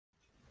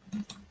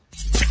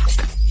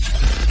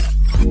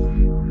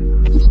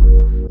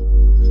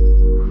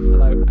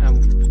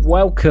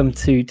Welcome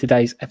to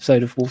today's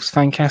episode of Wolves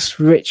Fancast.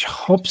 Rich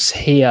Hobbs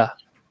here,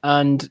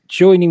 and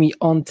joining me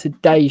on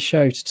today's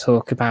show to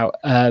talk about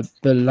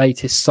the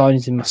latest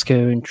signings in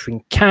Mosquera and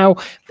Trincao,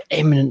 the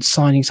imminent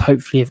signings,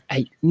 hopefully, of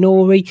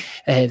Aït-Nouri,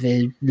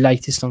 the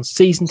latest on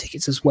season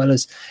tickets, as well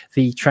as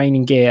the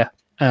training gear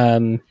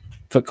that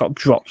got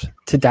dropped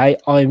today.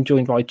 I am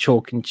joined by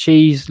Chalk and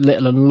Cheese,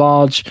 Little and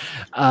Large,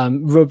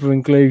 Rubber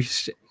and Glue.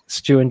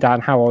 Stu and Dan,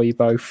 how are you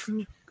both?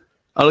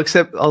 I'll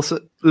accept. Also,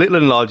 Little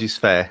and Large is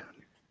fair.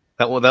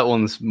 That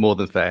one's more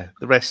than fair.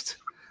 The rest,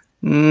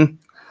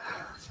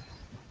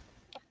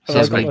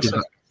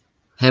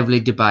 heavily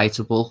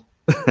debatable.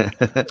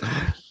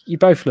 You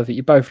both love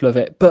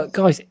it. But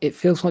guys, it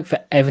feels like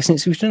forever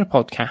since we've done a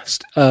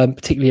podcast,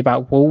 particularly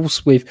about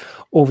Wolves with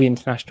all the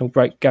international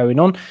break going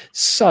on.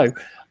 So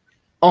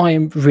I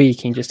am really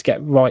keen just to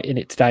get right in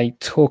it today,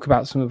 talk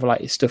about some of the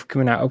latest stuff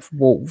coming out of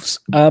Wolves.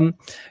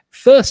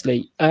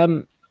 Firstly,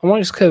 I want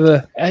to just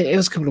cover, it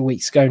was a couple of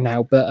weeks ago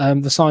now,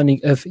 but the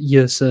signing of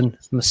Yerson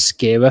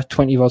Mosquera,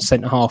 20-year-old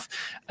centre-half,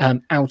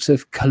 out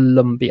of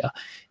Colombia.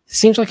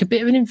 Seems like a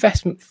bit of an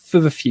investment for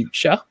the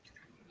future,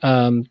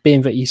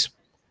 being that he's,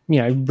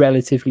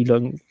 relatively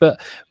young.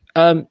 But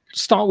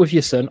start with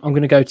your son. I'm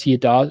going to go to your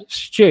dad.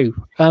 Stu,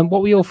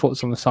 what were your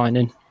thoughts on the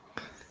signing?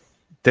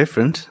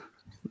 Different.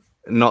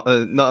 Not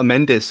a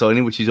Mendes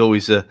signing, which is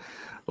always a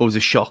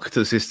shock to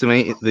the system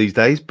these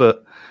days.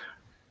 But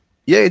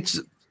yeah,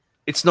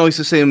 it's nice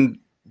to see him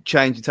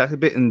change attack a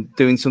bit and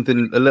doing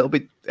something a little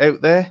bit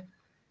out there.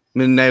 I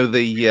mean, now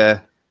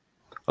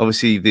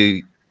obviously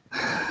the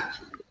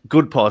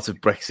good part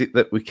of Brexit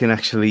that we can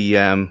actually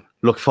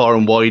look far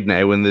and wide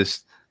now, and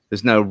there's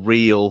no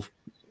real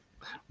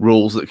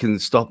rules that can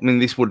stop. I mean,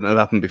 this wouldn't have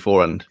happened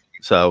beforehand.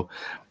 So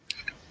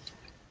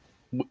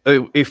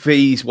if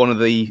he's one of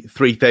the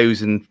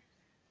 3,000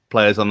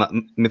 players on that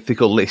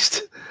mythical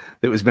list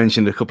that was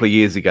mentioned a couple of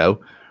years ago,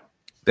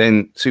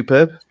 then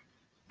superb.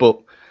 But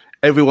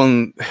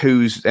everyone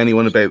who's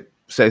anyone about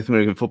South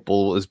American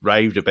football has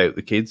raved about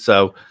the kid.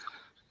 So, I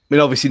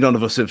mean, obviously none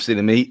of us have seen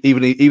him.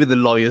 Even the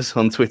lawyers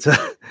on Twitter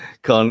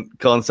can't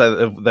say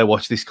that they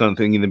watch this kind of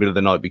thing in the middle of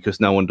the night, because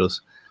no one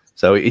does.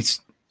 So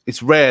it's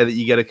rare that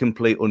you get a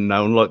complete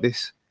unknown like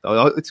this.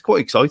 It's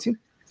quite exciting.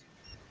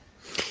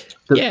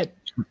 Yeah.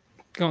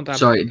 Go on, Dan.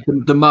 Sorry,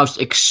 the most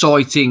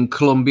exciting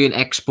Colombian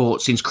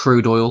export since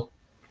crude oil.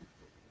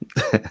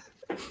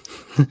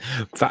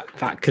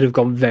 That could have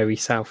gone very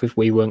south if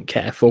we weren't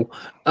careful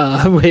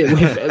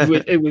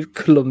with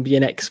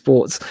Colombian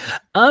exports.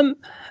 From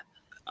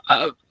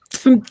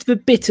the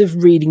bit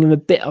of reading and a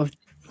bit I've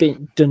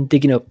done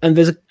digging up,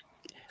 and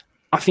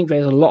I think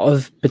there's a lot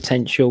of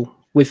potential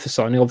with the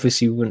signing.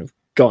 Obviously, we wouldn't have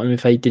got him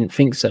if they didn't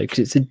think so, because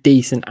it's a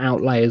decent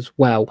outlay as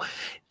well.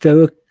 There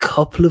are a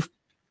couple of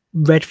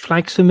red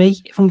flags for me,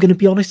 if I'm going to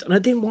be honest, and I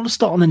didn't want to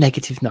start on a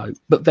negative note,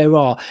 but there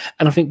are.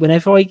 And I think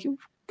whenever I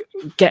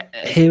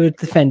hear a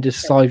defender's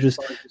side was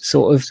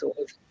sort of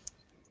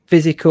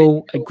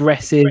physical,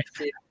 aggressive,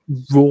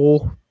 raw,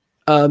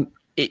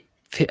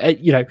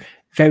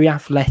 very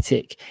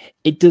athletic,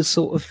 it does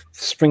sort of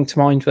spring to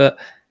mind that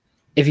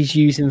if he's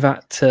using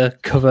that to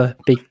cover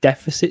big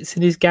deficits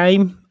in his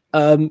game,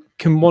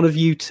 can one of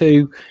you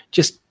two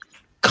just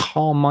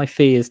calm my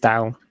fears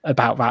down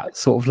about that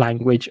sort of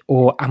language?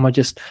 Or am I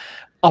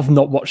I've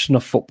not watched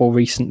enough football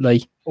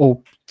recently,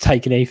 or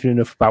taken anything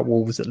enough about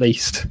Wolves at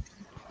least?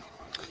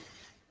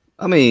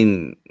 I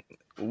mean,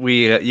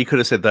 you could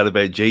have said that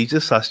about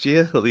Jesus last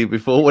year or the year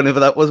before, whenever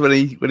that was, when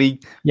he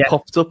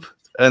popped up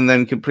and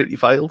then completely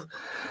failed.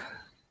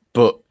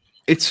 But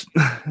it's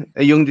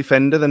a young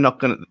defender. They're not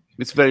going to.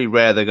 It's very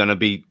rare they're going to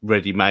be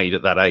ready-made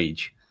at that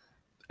age,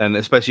 and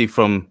especially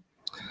from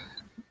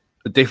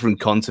a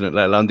different continent,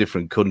 let alone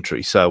different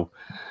country. So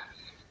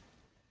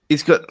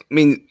it's got. I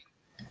mean,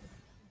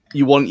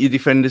 you want your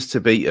defenders to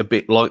be a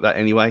bit like that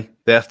anyway.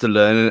 They have to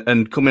learn,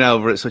 and coming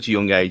over at such a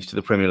young age to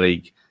the Premier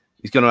League,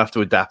 he's going to have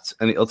to adapt,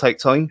 and it'll take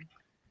time.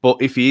 But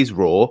if he is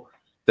raw,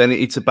 then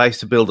it's a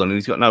base to build on, and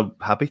he's got no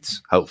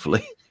habits,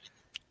 hopefully.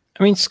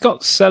 I mean,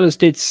 Scott Sellers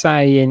did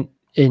say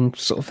in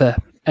sort of the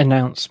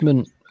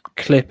announcement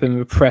clip and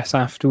the press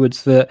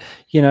afterwards that,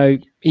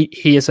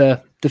 he is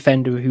a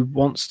defender who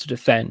wants to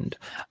defend,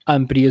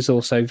 but he is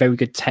also very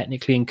good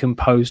technically and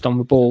composed on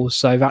the ball.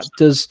 So that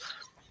does,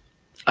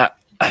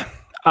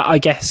 I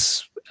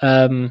guess,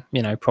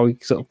 probably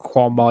sort of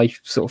quell my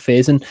sort of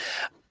fears. And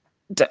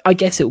I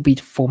guess it will be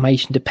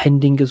formation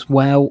depending as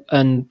well.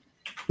 And,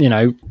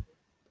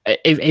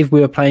 if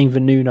we were playing the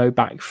Nuno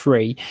back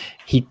three,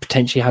 he'd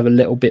potentially have a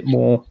little bit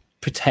more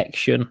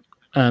protection,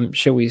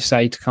 shall we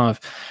say, to kind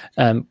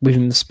of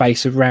within the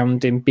space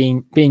around him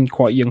being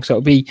quite young. So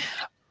it'll be,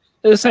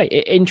 as I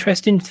say,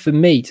 interesting for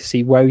me to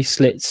see where he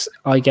slots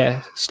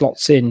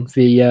in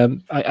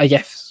the, I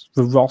guess,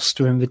 the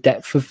roster and the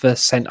depth of the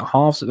centre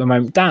halves at the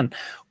moment. Dan,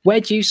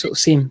 where do you sort of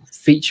see him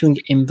featuring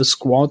in the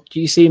squad? Do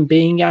you see him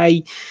being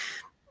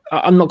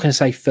I'm not going to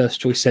say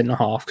first choice centre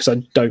half, because I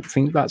don't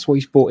think that's what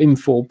he's brought in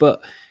for,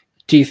 but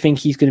do you think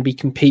he's going to be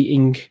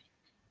competing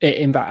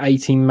in that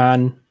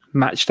 18-man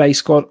match day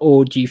squad,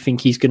 or do you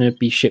think he's going to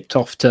be shipped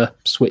off to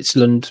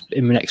Switzerland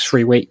in the next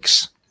 3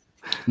 weeks?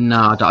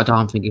 No, I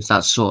don't think it's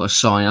that sort of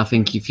sign. I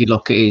think if you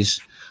look at his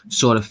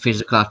sort of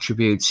physical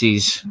attributes,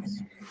 he's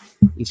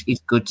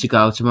good to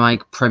go to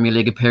make Premier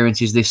League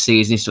appearances this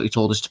season. It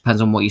all just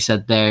depends on what you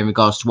said there in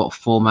regards to what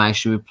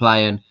formation we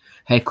play and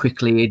how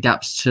quickly he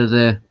adapts to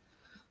the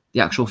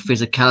actual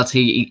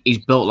physicality.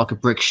 He's built like a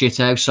brick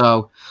shithouse,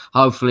 so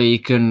hopefully he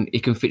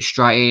can fit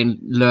straight in,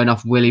 learn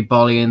off Willy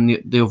Bolly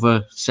and the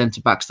other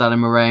centre backs that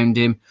are around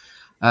him.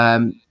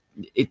 There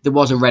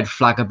was a red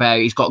flag about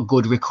he's got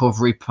good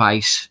recovery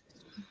pace,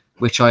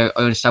 which I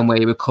understand where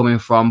you were coming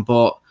from,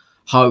 but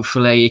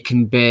hopefully it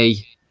can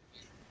be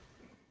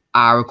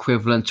our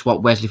equivalent to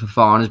what Wesley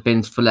Fofana has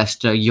been for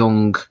Leicester,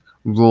 young,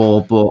 raw,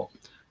 but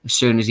as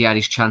soon as he had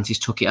his chance, he's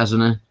took it,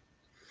 hasn't he?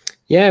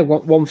 Yeah,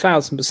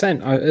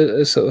 1,000%.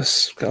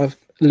 I've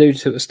alluded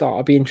to at the start.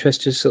 I'd be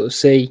interested to sort of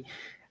see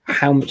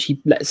how much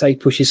he, let's say,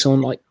 pushes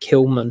someone like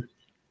Kilman,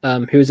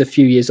 who is a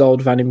few years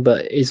older than him,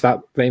 but is that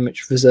very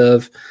much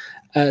reserve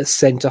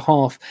centre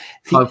half.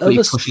 Hopefully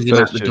he pushes him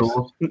out the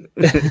door.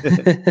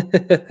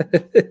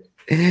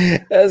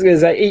 I was going to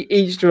say,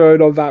 each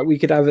drone on that, we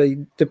could have a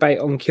debate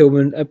on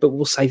Kilman, but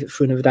we'll save it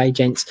for another day,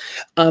 gents.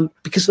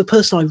 Because the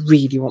person I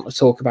really want to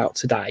talk about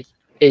today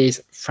is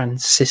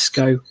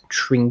Francisco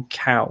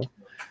Trincao.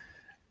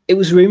 It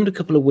was rumoured a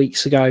couple of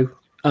weeks ago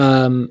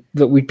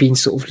that we'd been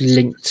sort of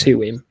linked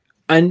to him.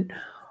 And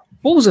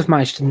Wolves have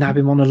managed to nab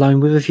him on a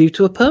loan with a view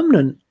to a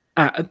permanent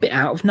a bit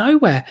out of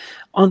nowhere.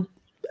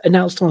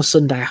 Announced on a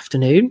Sunday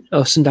afternoon,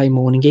 or Sunday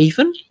morning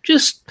even,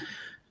 just a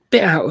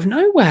bit out of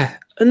nowhere.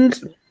 And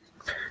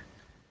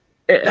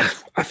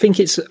I think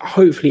it's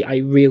hopefully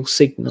a real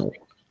signal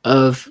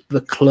of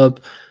the club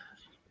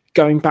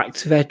going back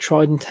to their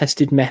tried and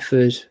tested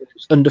method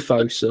under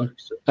Fosun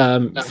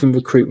from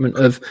recruitment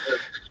of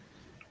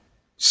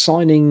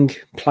signing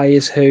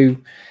players who,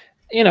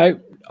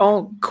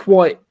 aren't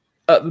quite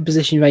at the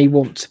position they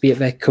want to be at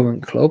their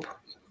current club,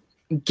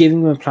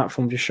 giving them a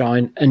platform to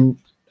shine and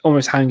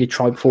almost having a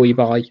try before you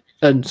buy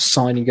and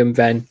signing them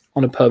then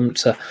on a permanent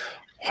to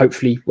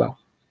hopefully, well,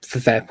 for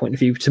their point of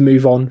view, to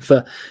move on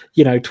for,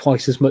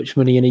 twice as much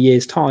money in a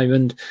year's time.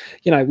 And,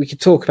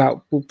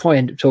 we'll probably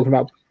end up talking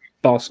about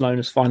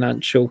Barcelona's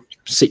financial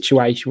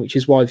situation, which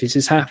is why this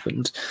has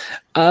happened.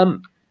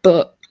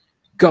 But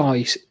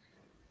guys,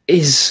 I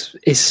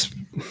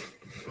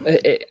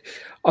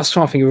was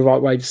trying to think of the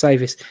right way to say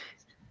this.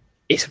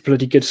 It's a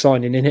bloody good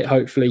signing, isn't it?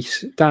 Hopefully.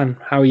 Dan,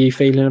 how are you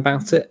feeling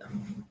about it?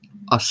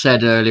 I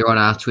said earlier on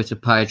our Twitter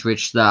page,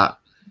 Rich, that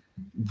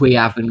we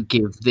haven't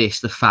give this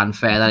the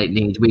fanfare that it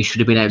needs. We should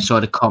have been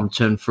outside of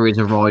Compton for his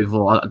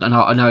arrival.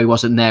 I know he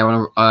wasn't there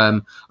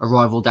on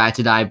arrival day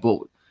today, but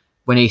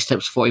when he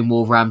steps foot in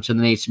Wolverhampton,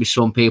 there needs to be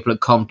some people at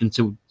Compton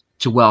to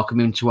welcome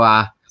him to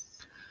our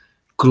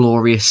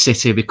glorious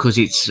city, because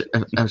it's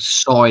a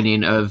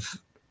signing of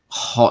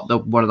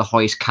one of the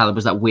highest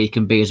calibers that we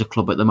can be as a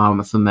club at the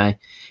moment for me.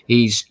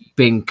 He's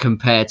been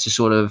compared to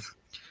sort of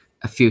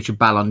a future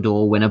Ballon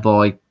d'Or winner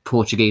by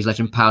Portuguese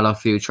legend Paulo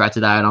Futre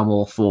today, and I'm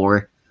all for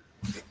it.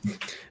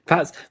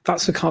 That's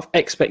the kind of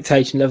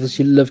expectation levels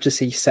you love to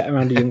see set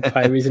around a young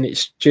player, isn't it,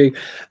 Stu?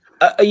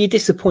 Are you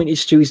disappointed,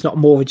 Stu, he's not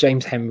more of a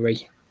James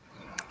Henry?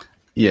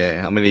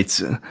 Yeah, I mean, he's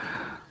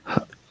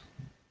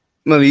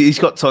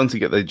got time to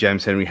get the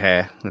James Henry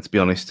hair, let's be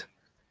honest.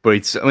 But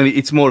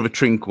it's more of a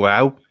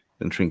Trincao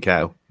than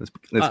Trincao.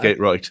 Let's get it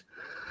right.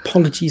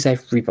 Apologies,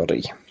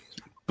 everybody.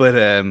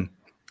 But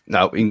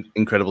no,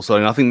 incredible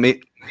signing. I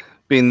think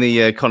being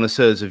the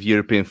connoisseurs of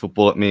European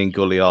football that me and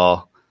Gully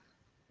are,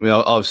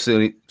 I've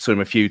seen him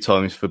a few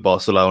times for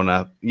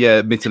Barcelona. Yeah,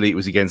 admittedly it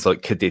was against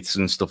like Cadiz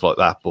and stuff like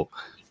that, but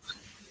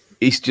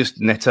he's just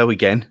Neto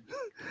again.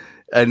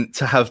 And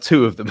to have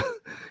two of them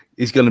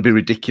is going to be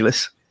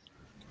ridiculous.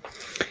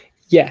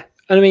 Yeah.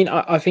 And I mean,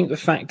 I think the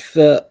fact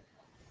that,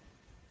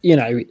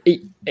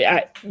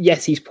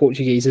 yes, he's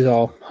Portuguese as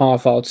our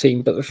half our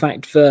team, but the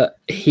fact that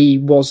he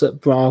was at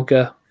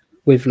Braga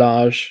with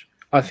Lage,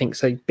 I think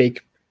is a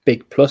big,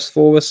 big plus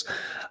for us.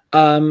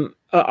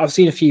 I've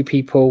seen a few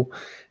people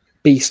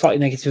be slightly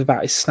negative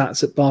about his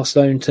stats at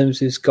Barcelona in terms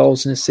of his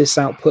goals and assists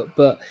output,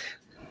 but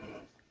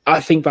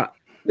I think that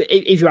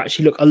if you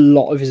actually look, a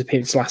lot of his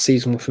appearances last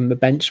season were from the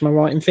bench. Am I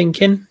right in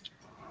thinking?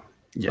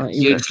 Yeah,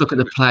 you just look at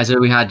the players that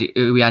we had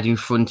in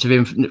front of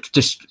him.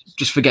 Just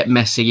forget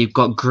Messi. You've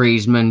got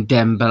Griezmann,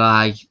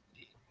 Dembele.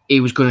 He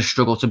was going to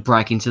struggle to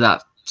break into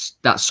that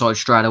side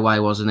straight away,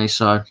 wasn't he?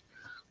 So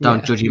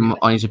don't judge him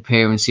on his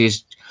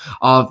appearances.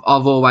 I've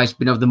always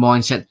been of the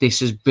mindset this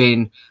has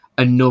been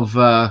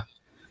another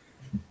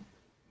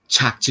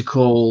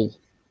tactical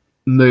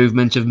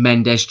movement of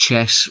Mendes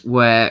chess,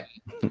 where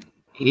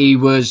he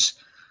was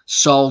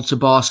sold to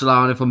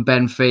Barcelona from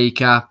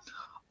Benfica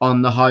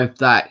on the hope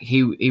that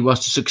he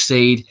was to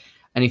succeed,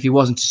 and if he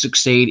wasn't to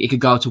succeed, he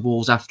could go to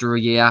Wolves after a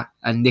year.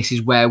 And this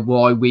is why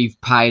we've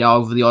paid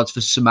over the odds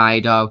for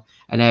Semedo,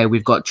 and now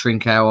we've got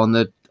Trincao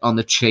on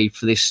the cheap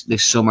for this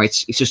summer.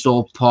 It's just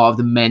all part of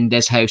the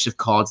Mendes house of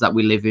cards that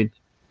we live in.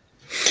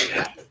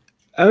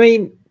 I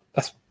mean,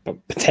 that's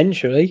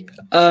Potentially.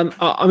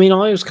 I mean,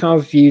 I was kind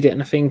of viewed it,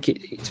 and I think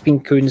it's been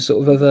covered in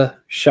sort of other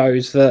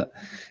shows that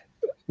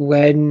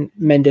when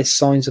Mendes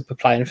signs up a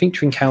player, and I think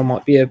Trincao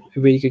might be a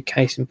really good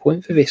case in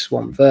point for this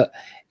one, that,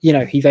 you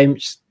know, he very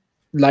much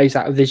lays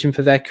out a vision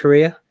for their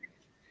career.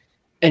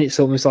 And it's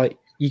almost like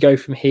you go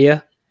from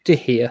here to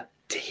here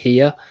to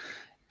here.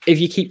 If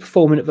you keep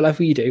performing at the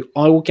level you do,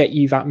 I will get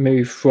you that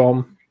move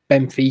from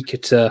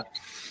Benfica to,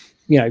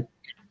 you know,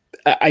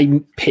 a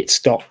pit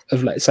stop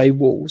of, let's say,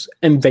 Wolves,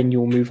 and then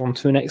you'll move on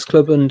to the next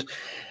club. And,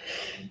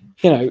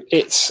 you know,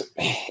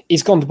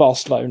 he's gone to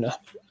Barcelona.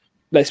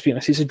 Let's be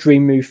honest, it's a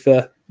dream move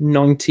for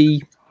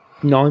 99%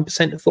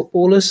 of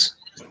footballers.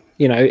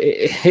 You know,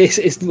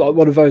 it's like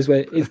one of those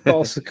where if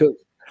Barca could,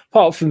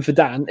 apart from for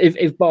Dan,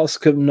 if Barca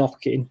come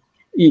knocking,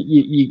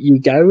 you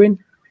go in.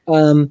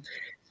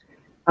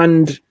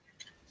 And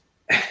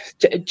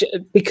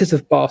because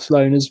of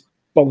Barcelona's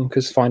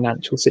bonkers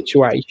financial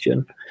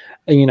situation,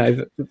 and, you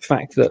know, the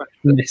fact that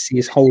Messi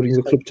is holding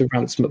the club to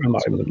ransom at the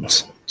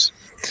moment,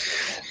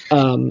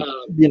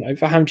 you know,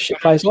 for how much it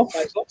plays off.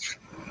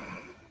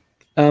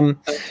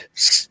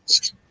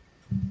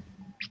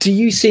 Do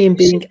you see him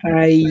being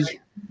a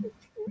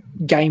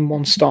game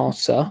one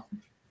starter,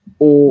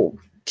 or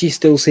do you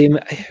still see him,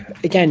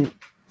 again,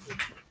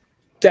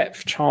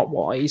 depth chart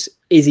wise,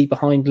 is he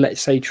behind,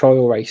 let's say,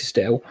 Traoré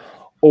still,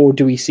 or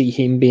do we see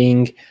him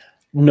being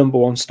number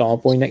one star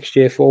boy next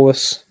year for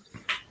us?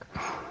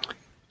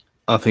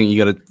 I think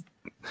you got to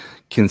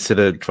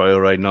consider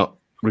Traoré not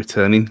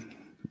returning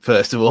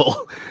first of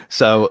all.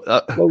 So,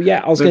 well,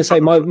 yeah, I was going to say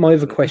my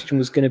other question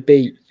was going to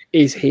be: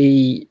 is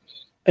he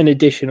an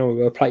additional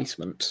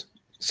replacement?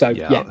 So,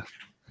 yeah,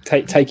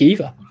 take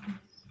either.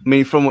 I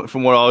mean, from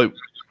what I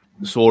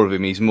saw of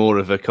him, he's more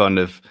of a kind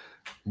of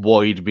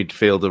wide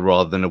midfielder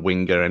rather than a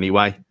winger,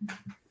 anyway.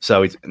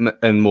 So it's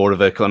and more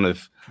of a kind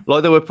of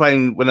like they were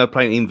playing when they were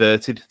playing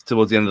inverted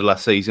towards the end of the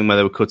last season, where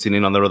they were cutting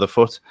in on their other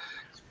foot.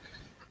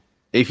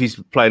 If he's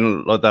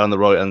playing like that on the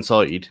right hand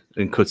side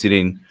and cutting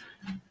in,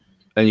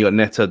 and you got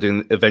Neto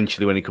doing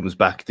eventually when he comes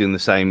back doing the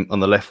same on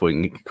the left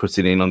wing,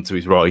 cutting in onto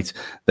his right,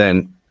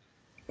 then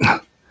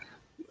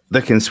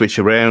they can switch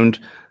around.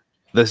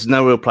 There's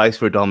no real place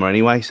for Adama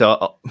anyway,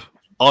 so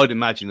I'd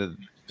imagine that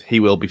he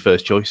will be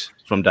first choice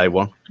from day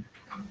one.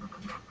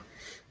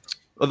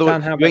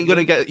 Otherwise, you ain't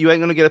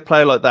gonna get a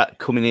player like that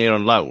coming here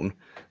on loan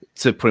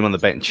to put him on the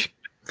bench.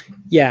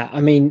 Yeah,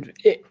 I mean,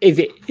 if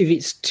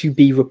it's to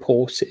be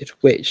reported,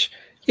 which,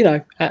 you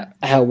know,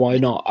 hell, why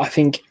not? I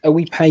think, are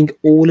we paying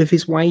all of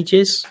his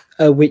wages,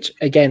 which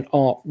again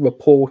are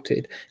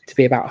reported to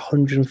be about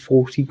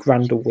 140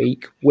 grand a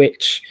week,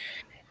 which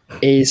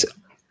is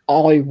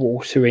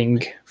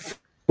eye-watering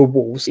for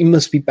Wolves. He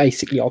must be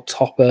basically our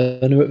top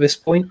earner at this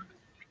point.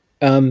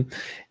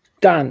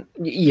 Dan,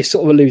 you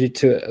sort of alluded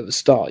to it at the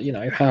start, you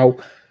know, how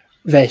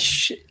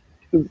there's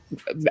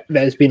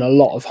been a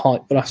lot of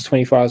hype the last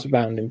 24 hours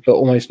around him, but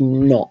almost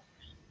not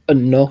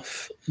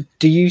enough.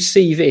 Do you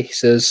see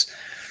this as,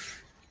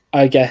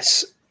 I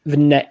guess, the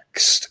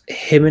next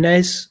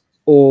Jimenez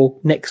or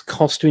next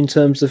Costa in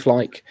terms of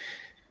like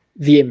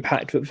the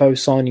impact that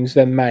those signings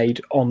then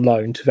made on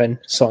loan to then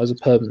sign as a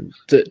permanent?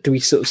 Do we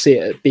sort of see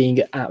it being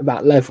at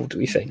that level, do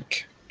we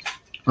think?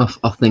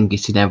 I think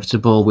it's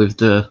inevitable with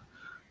the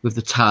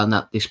talent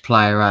that this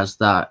player has,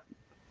 that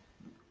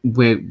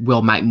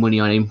we'll make money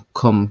on him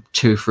come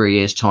 2-3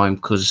 years time,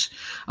 because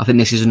I think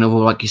this is another,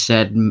 like you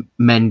said,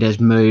 Mendes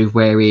move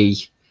where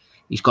he's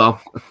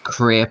got a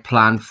career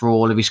plan for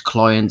all of his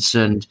clients,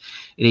 and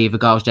it either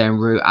goes down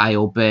route A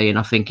or B. And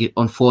I think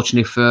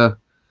unfortunately for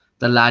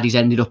the lad, he's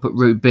ended up at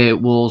route B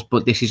at Wolves,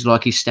 but this is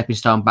like his stepping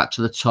stone back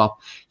to the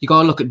top. You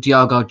got to look at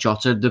Diogo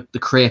Jota, the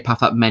career path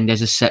that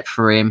Mendes has set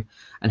for him,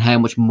 and how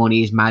much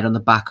money is made on the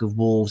back of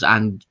Wolves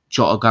and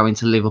Jota going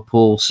to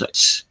Liverpool. So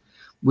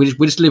we're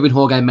just living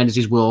Jorge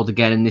Mendes' world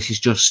again, and this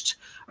is just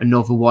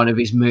another one of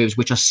his moves,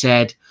 which I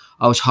said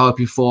I was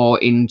hoping for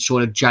in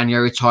sort of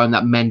January time,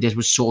 that Mendes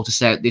would sort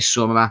us out this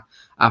summer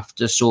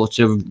after sort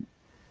of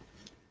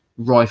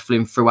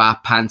rifling through our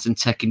pants and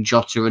taking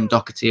Jota and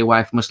Doherty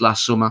away from us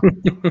last summer.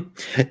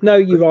 No,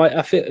 you're right.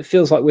 It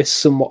feels like we're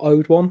somewhat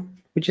owed one.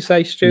 Would you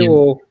say,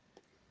 Stu?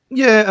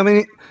 Yeah. Or I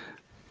mean,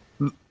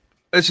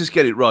 let's just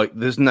get it right.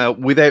 There's no,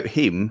 without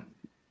him,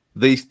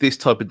 this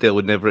type of deal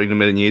would never in a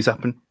million years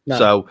happen. No.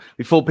 So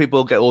before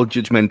people get all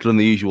judgmental and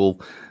the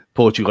usual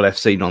Portugal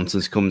FC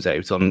nonsense comes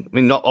out on, I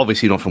mean,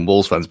 obviously not from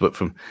Wolves fans, but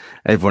from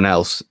everyone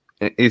else,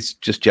 it's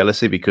just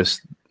jealousy because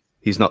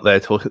he's not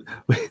their toy.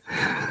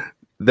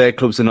 Their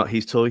clubs are not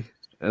his toy,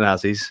 and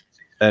ours is.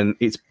 And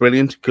it's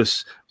brilliant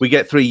because we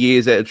get 3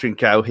 years out of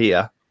Trincao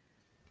here.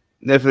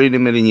 Never in a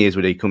million years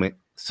would he come in,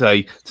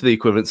 say, to the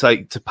equivalent,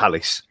 say, to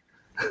Palace.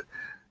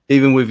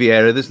 Even with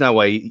Vieira, there's no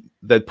way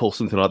they'd pull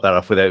something like that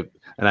off without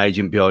an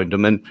agent behind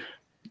them. And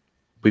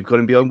we've got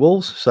him behind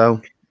Wolves,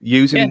 so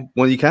use him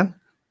when you can.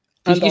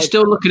 And you're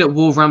still looking at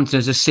Wolverhampton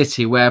as a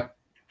city where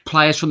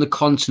players from the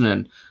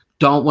continent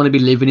don't want to be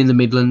living in the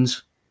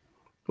Midlands.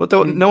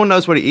 Well, no one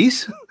knows what it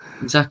is.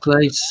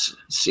 Exactly. It's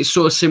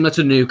sort of similar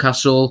to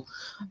Newcastle.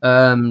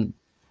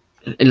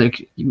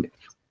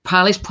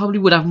 Palace probably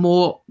would have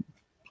more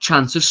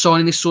chance of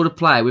signing this sort of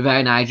player without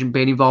an agent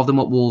being involved than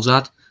what Wolves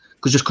had,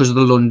 because of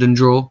the London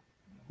draw.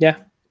 Yeah,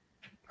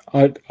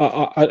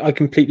 I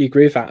completely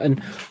agree with that.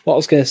 And what I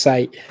was going to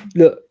say,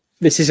 look,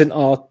 this isn't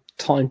our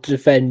time to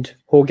defend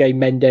Jorge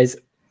Mendes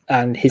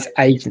and his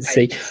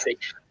agency,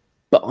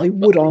 but I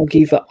would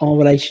argue that our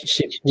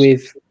relationship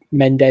with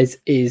Mendes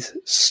is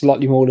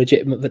slightly more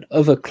legitimate than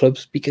other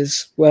clubs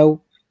because,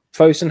 well,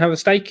 Fosun have a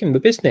stake in the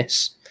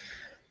business.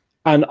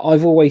 And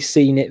I've always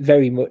seen it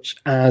very much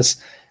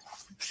as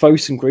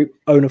Fosun Group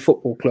own a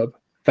football club.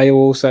 They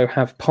also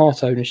have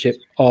part ownership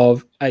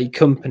of a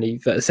company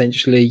that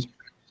essentially,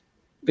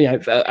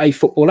 a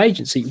football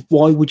agency.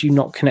 Why would you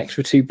not connect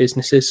the two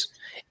businesses?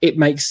 It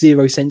makes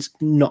zero sense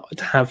not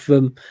to have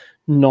them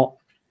not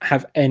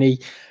have any,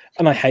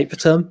 and I hate the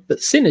term, but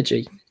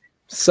synergy.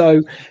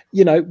 So,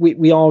 we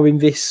are in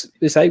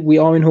we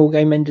are in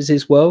Jorge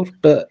Mendes' world,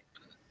 but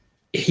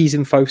he's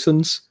in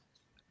Fosun's.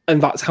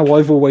 And that's how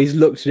I've always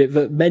looked at it,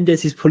 that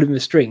Mendes is pulling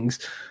the strings,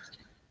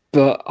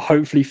 but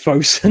hopefully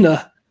Fosun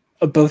are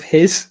above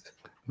his.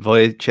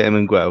 Via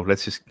Chairman Guo,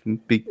 let's just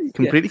be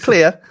completely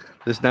clear.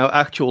 There's no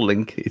actual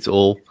link. It's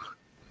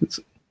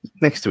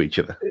next to each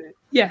other.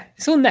 Yeah,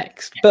 it's all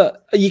next.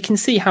 But you can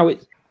see how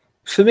it,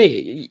 for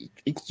me,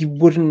 you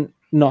wouldn't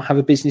not have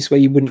a business where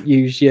you wouldn't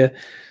use your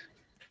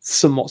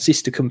somewhat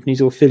sister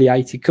companies or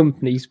affiliated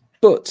companies.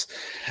 But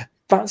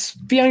that's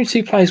the only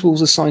two players Wolves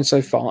have signed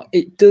so far.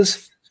 It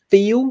does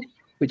feel,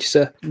 which is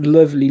a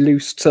lovely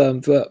loose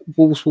term, that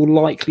Wolves will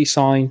likely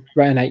sign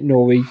Rayan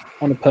Aït-Nouri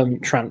on a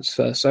permanent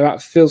transfer. So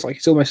that feels like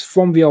it's almost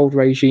from the old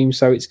regime.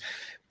 So it's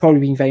probably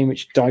been very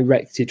much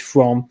directed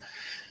from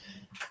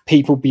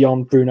people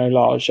beyond Bruno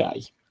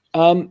Lage.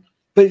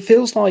 But it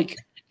feels like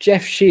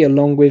Jeff Shee,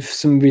 along with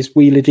some of his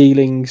wheeler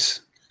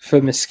dealings for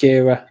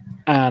Mosquera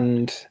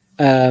and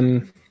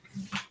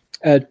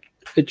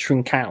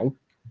Trincao,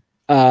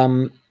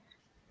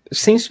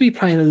 seems to be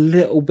playing a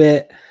little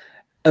bit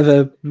of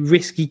a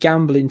risky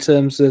gamble in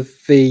terms of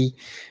the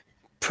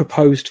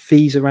proposed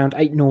fees around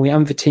Aït-Nouri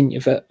and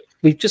Vitinha, that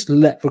we've just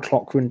let the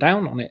clock run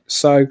down on it.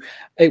 So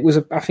I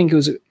think it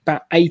was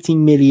about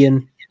 18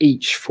 million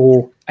each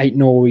for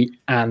Aït-Nouri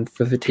and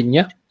for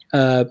Vitinha.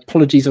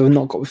 Apologies, I've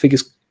not got the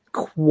figures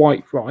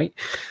quite right,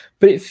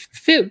 but it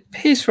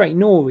appears for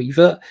Aït-Nouri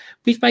that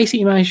we've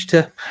basically managed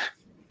to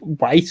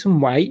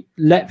wait,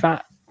 let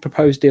that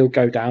proposed deal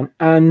go down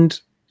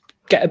and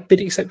get a bid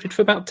accepted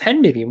for about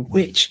 10 million,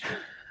 which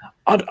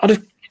I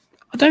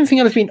don't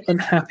think I'd have been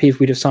unhappy if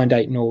we'd have signed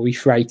Aït-Nouri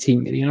for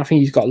 18 million. I think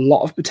he's got a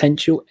lot of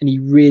potential and he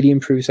really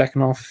improved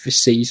second half of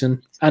this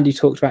season. Andy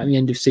talked about in the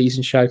end of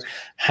season show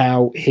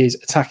how his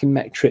attacking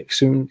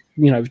metrics are,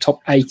 the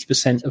top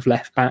 80% of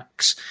left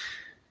backs.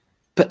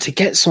 But to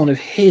get someone of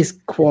his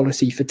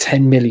quality for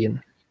 10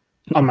 million,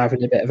 I'm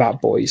having a bit of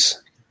that,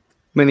 boys.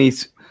 I mean,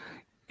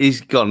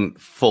 he's gone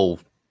full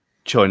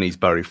Chinese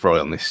Barry Fry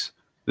on this.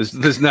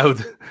 There's no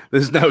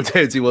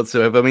doubt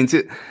whatsoever. I mean,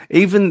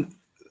 even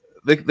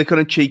the kind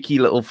of cheeky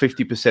little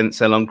 50%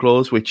 sell-on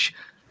clause, which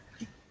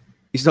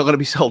he's not going to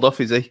be sold off,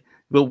 is he?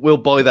 We'll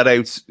buy that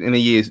out in a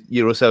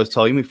year or so's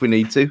time if we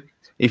need to.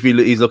 If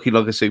he's looking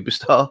like a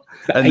superstar,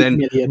 for and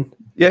 8 million.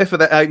 Yeah, for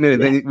that 8 million.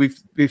 Yeah. Then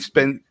we've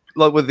spent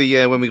like with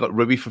the when we got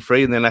Ruby for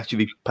free, and then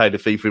actually paid a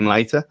fee for him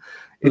later.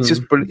 It's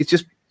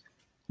just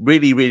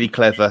really, really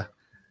clever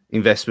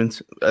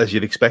investment, as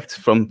you'd expect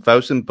from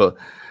Fosun. But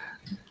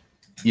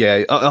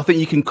yeah, I think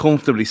you can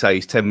comfortably say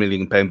he's £10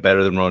 million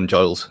better than Ron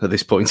Giles at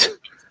this point.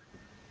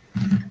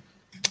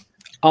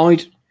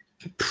 I'd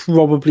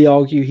probably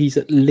argue he's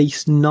at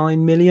least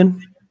 9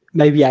 million,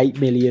 maybe 8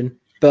 million.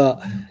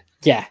 But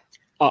yeah,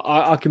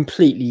 I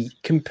completely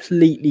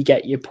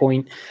get your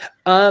point.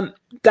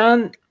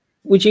 Dan,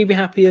 would you be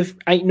happy with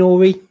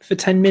Aït-Nouri for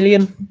 10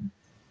 million?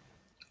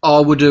 I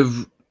would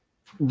have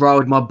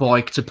rode my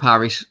bike to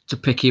Paris to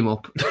pick him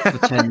up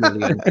for 10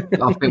 million.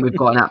 I think we've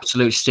got an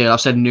absolute steal.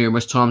 I've said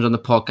numerous times on the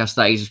podcast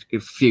that he's a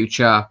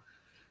future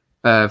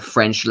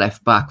French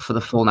left back for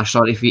the full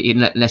national side,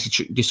 unless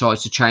he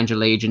decides to change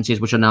allegiances,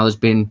 which I know there's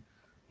been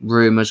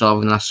rumours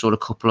of in the last sort of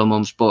couple of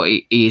months, but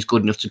he is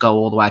good enough to go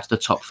all the way to the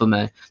top for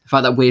me. The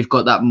fact that we've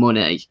got that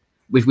money,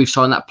 we've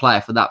signed that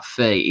player for that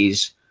fee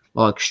is,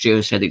 like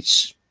Stu said,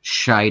 it's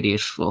shady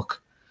as fuck.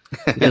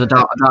 Because I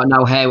don't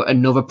know how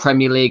another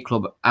Premier League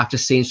club, after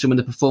seeing some of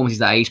the performances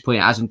that he's put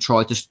in, hasn't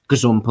tried to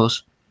gazump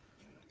us.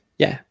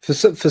 Yeah, for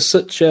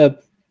such a,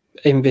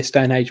 in this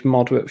day and age,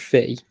 moderate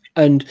fee.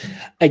 And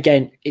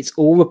again, it's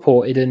all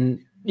reported,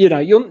 and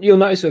you'll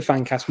notice with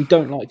Fancast, we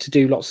don't like to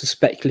do lots of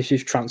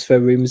speculative transfer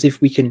rumours if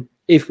we can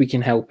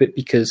help it,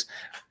 because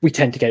we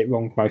tend to get it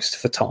wrong most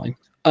of the time.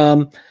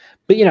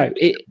 But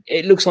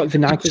it looks like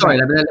Vinagre. Sorry,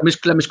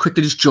 let me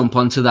quickly just jump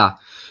onto that.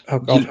 Oh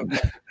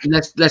God.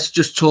 Let's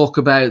just talk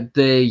about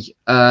the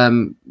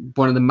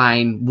one of the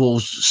main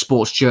Wolves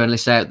sports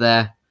journalists out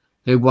there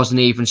who wasn't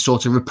even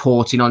sort of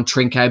reporting on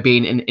Trincao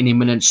being an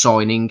imminent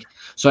signing.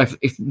 So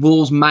if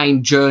Wolves'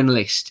 main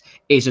journalist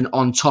isn't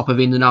on top of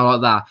in the know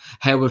like that,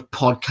 how are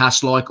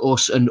podcasts like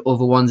us and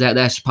other ones out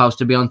there supposed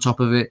to be on top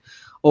of it?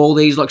 all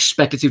these like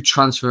speculative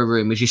transfer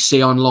rumours you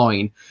see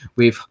online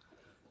with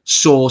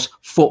Source,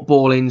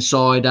 Football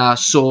Insider,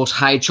 Source,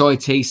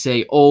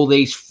 HITC, all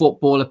these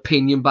football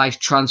opinion-based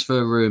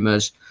transfer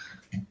rumours.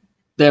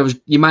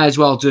 You may as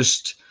well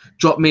just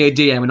drop me a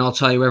DM and I'll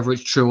tell you whether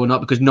it's true or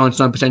not, because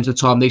 99% of the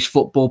time these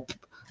football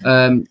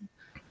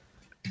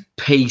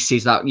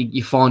pieces that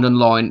you find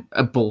online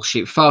are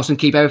bullshit. Fast and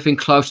keep everything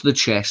close to the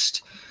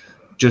chest.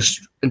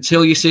 Just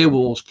until you see a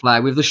Wolves player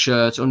with the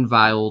shirt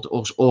unveiled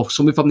or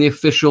something from the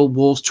official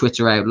Wolves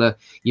Twitter outlet,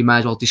 you may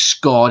as well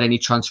discard any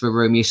transfer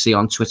rumour you see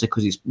on Twitter,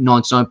 because it's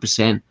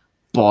 99%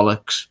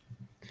 bollocks.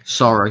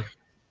 Sorry.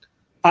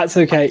 That's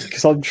okay,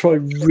 because I'm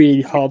trying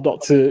really hard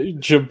not to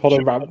jump on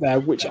a rant there,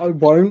 which I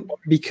won't,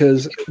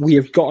 because we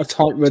have got a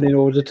tight running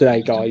order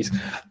today, guys,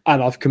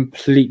 and I've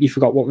completely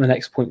forgot what my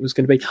next point was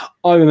going to be.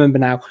 I remember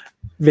now,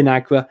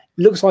 Vinagre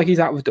looks like he's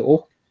out the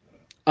door.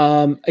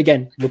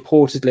 Again,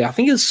 reportedly, I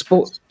think it's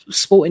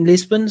Sport in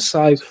Lisbon.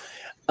 So,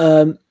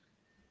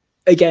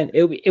 again,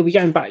 it'll be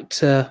going back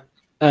to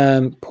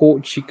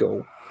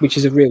Portugal, which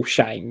is a real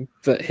shame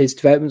that his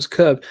development's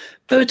curbed.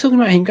 But we're talking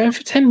about him going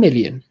for 10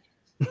 million.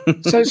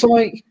 So it's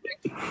like,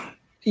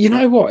 you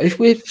know what? If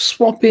we're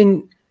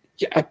swapping,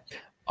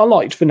 I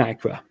liked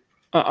Vinagre,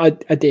 I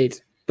did,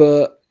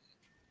 but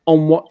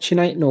on watching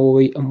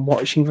Aït-Nouri and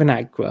watching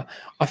Vinagre,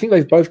 I think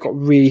they've both got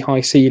really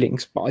high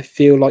ceilings, but I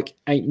feel like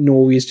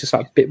Aït-Nouri is just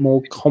a bit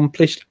more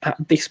accomplished at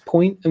this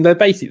point, and they're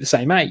basically the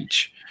same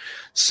age.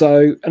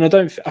 So, and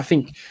I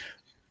think,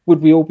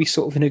 would we all be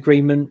sort of in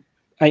agreement,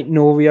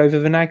 Aït-Nouri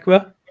over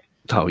Vinagre?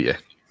 Oh, yeah.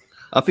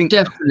 I think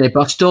definitely,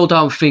 but I still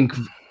don't think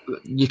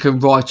you can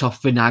write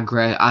off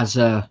Vinagre as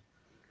a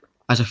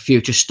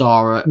future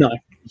star at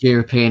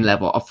European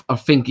level. I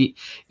think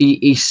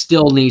he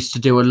still needs to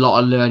do a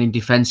lot of learning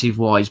defensive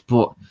wise,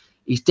 but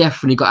he's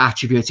definitely got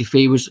attributes. If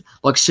he was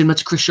like similar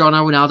to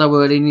Cristiano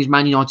Ronaldo early in his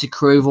Man United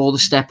career with all the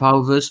step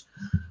overs,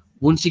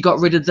 once he got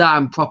rid of that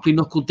and properly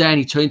knuckled down,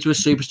 he turned into a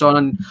superstar.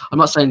 And I'm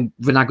not saying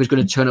Vinagre's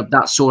going to turn up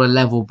that sort of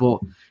level, but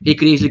he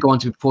could easily go on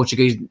to be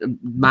Portuguese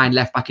main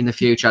left back in the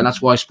future, and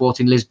that's why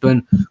Sporting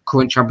Lisbon,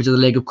 current champions of the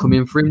league, have come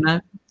in for him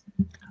now.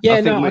 Yeah,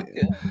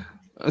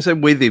 I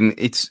said with him,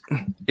 it's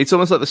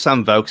almost like the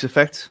Sam Vokes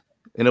effect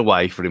in a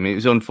way for him. It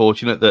was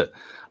unfortunate that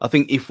I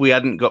think if we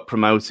hadn't got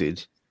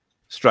promoted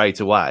straight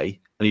away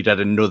and he'd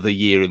had another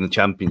year in the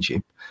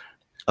Championship,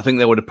 I think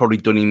they would have probably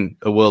done him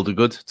a world of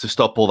good to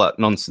stop all that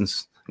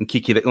nonsense and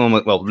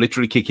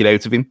literally kick it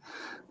out of him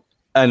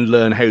and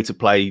learn how to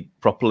play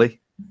properly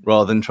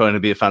rather than trying to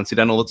be a fancy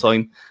Dan all the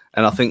time.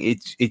 And I think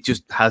it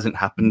just hasn't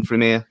happened for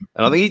him here.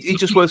 And I think it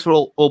just works for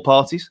all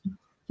parties.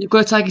 You've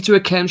got to take into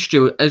account,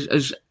 Stuart,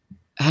 as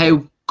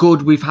how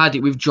good we've had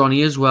it with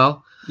Johnny as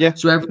well. Yeah.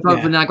 So every time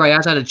Vinagre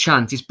has had a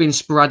chance, it's been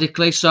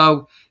sporadically.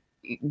 So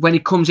when he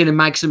comes in and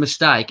makes a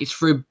mistake, it's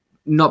through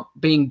not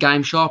being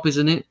game sharp,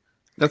 isn't it?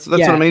 That's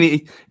what I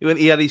mean. When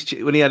he had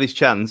his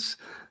chance,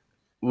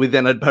 we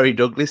then had Barry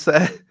Douglas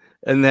there,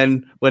 and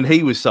then when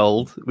he was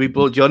sold, we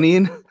brought Johnny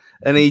in,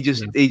 and he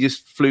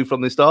just flew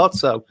from the start.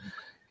 So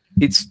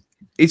it's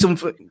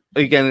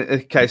again a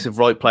case of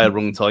right player,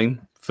 wrong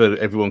time for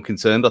everyone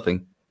concerned, I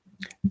think.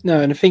 No,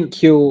 and I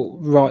think you're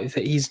right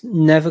that he's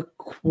never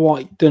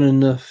quite done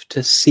enough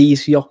to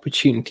seize the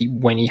opportunity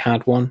when he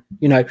had one.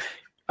 You know,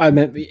 I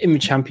remember in the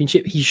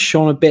Championship, he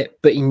shone a bit,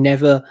 but he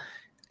never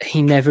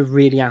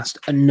really asked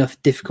enough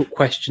difficult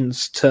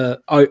questions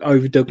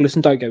over Douglas.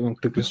 And don't get me wrong,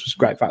 Douglas was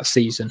great that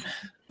season,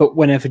 but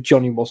whenever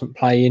Johnny wasn't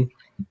playing,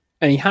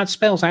 and he had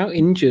spells out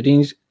injured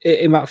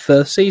in that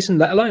first season,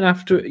 let alone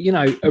after,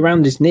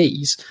 around his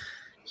knees,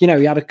 he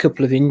had a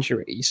couple of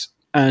injuries,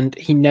 and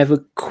he never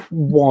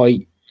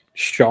quite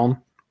shone.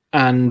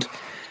 And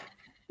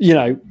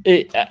I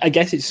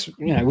guess it's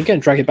we're going to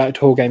drag it back to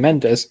Jorge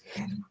Mendes,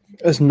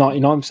 as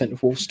 99%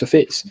 of Wolves stuff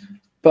is,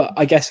 but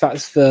I guess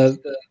that's the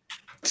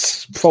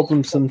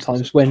problem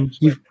sometimes when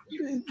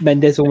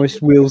Mendes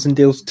almost wheels and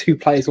deals two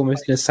players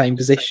almost in the same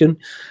position,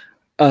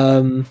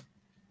 and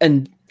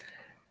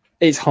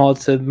it's hard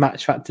to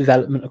match that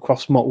development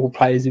across multiple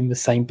players in the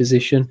same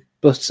position.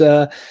 But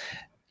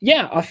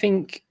I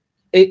think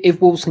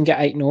if Wolves can get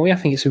Aït-Nouri, I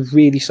think it's a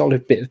really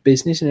solid bit of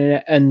business.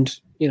 And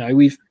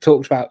we've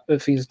talked about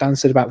things Dan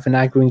said about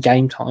Vinagre and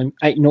game time.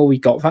 Aït-Nouri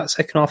got that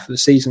second half of the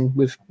season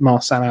with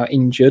Marcel out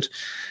injured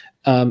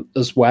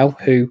as well,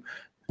 who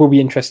will be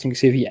interesting to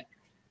see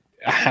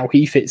how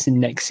he fits in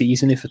next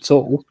season, if at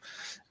all.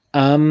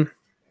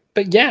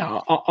 But yeah,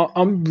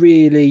 I'm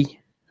really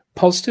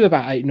positive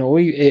about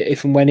Aït-Nouri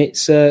if and when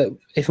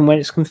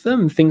it's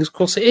confirmed. Fingers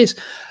crossed it is.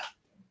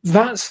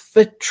 That's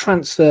the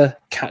transfer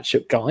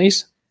catch-up,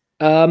 guys.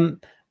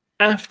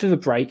 After the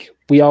break,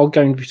 we are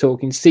going to be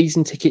talking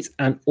season tickets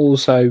and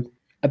also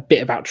a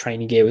bit about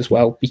training gear as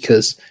well,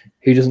 because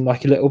who doesn't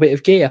like a little bit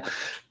of gear?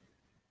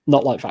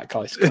 Not like that,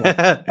 guys.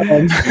 Yeah.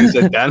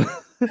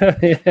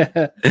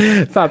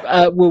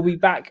 Fab. We'll be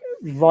back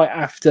right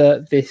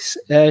after this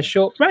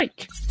short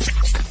break.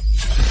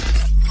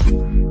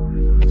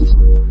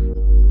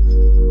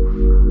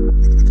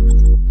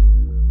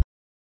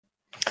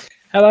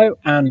 Hello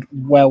and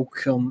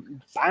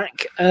welcome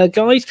back,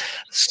 guys.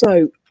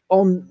 So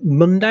on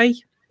Monday,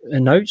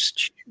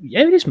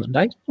 it is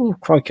Monday. Oh,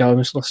 crikey, I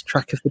almost lost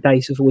track of the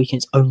days of the week.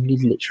 It's only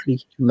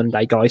literally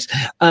Monday, guys.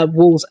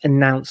 Wolves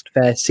announced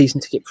their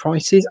season ticket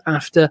prices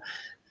after,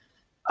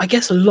 I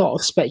guess, a lot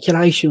of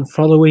speculation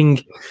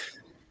following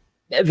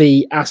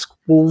the Ask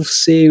Wolves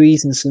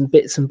series and some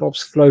bits and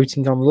bobs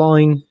floating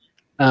online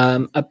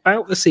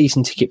about the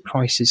season ticket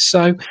prices.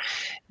 So,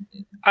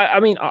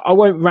 I mean, I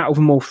won't rattle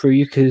them all through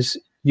you because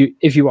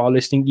if you are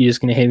listening, you're just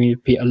going to hear me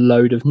repeat a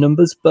load of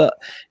numbers. But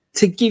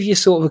to give you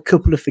sort of a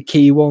couple of the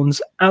key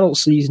ones, adult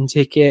season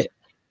ticket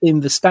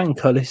in the stand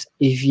colours,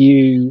 if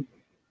you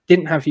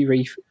didn't have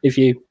if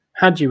you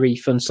had your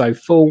refund, so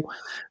full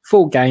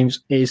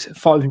games is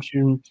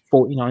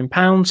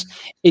 £549.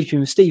 If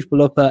you're in Steve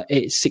Bulupper,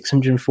 it's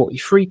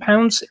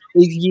 £643.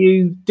 If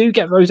you do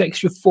get those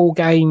extra the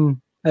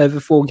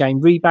 4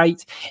 game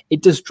rebate,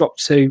 it does drop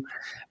to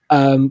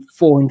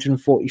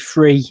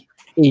 443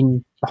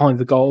 in behind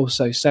the goals,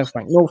 so South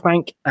Bank, North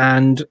Bank,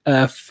 and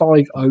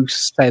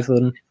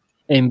 507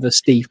 in the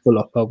Steve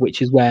Bulupper,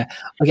 which is where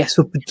I guess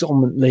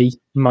predominantly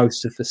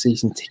most of the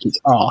season tickets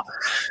are.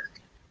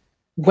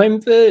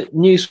 When the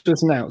news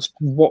was announced,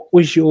 what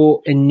was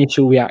your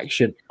initial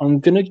reaction? I'm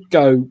going to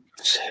go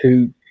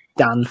to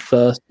Dan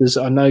first, as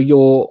I know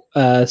you're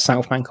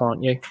South Bank,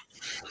 aren't you?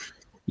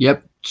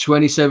 Yep,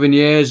 27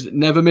 years,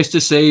 never missed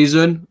a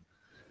season.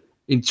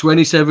 In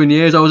 27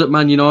 years, I was at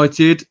Man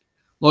United,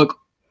 like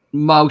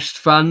most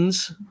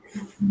fans.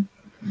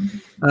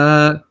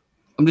 I'm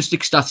just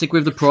ecstatic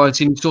with the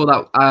pricing. You saw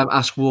that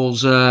Ask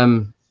Wolves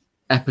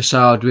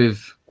episode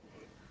with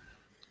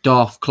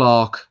Darth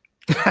Clark.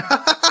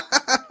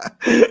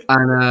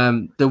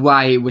 And the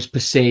way it was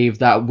perceived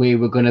that we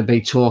were going to be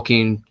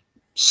talking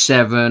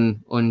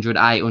 £700,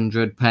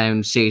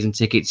 £800 season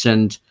tickets,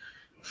 and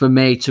for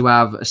me to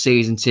have a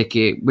season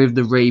ticket with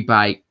the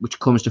rebate, which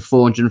comes to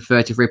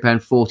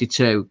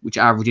 £433.42, which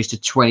averages to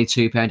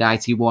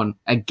 £22.81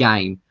 a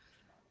game,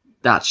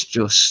 that's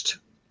just,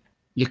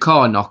 you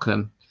can't knock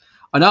them.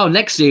 I know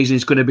next season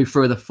is going to be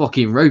through the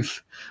fucking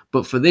roof,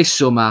 but for this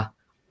summer,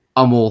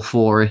 I'm all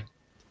for it.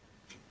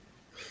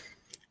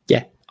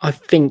 Yeah, I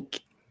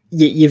think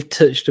you've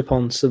touched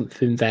upon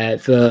something there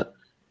that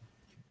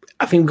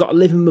I think we've got to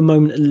live in the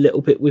moment a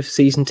little bit with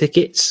season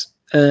tickets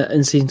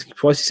and season ticket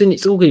prices, and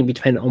it's all going to be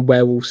dependent on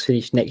where we'll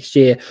finish next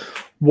year,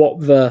 what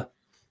the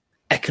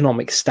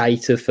economic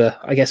state of the,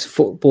 I guess,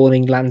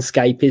 footballing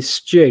landscape is.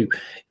 Stu,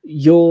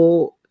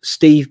 you're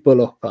Steve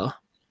Bulupper,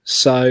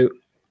 so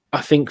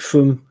I think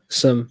from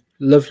some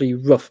lovely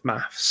rough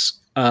maths,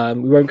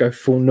 we won't go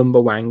full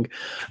number wang,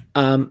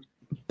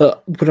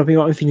 but would I be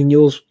right in thinking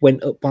yours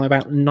went up by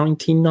about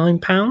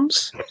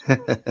 £99?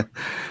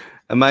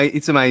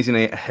 It's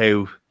amazing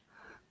how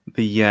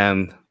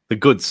the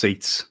good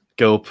seats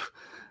go up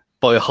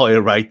by a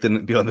higher rate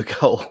than behind the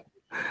goal.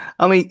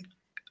 I mean,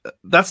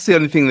 that's the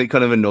only thing that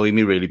kind of annoyed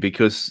me, really,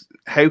 because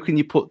how can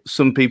you put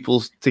some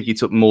people's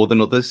tickets up more than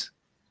others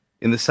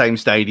in the same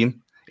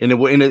stadium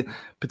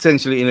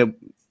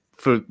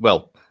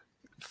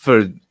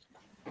for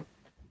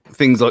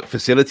things like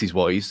facilities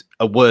wise,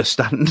 a worse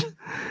stand,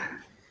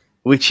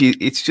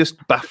 it's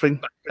just baffling.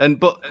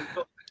 But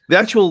the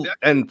actual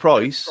end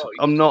price,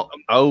 I'm not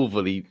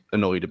overly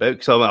annoyed about,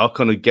 because I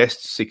kind of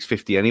guessed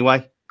 $650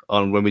 anyway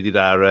on when we did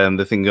our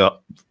the thing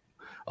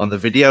on the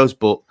videos.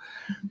 But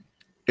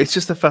it's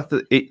just the fact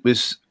that it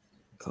was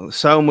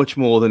so much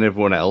more than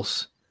everyone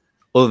else,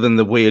 other than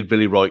the weird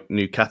Billy Wright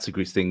new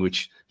categories thing,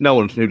 which no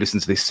one who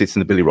listens to this sits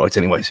in the Billy Wright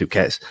anyway, so who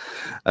cares?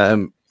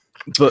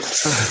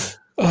 But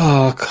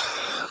oh God.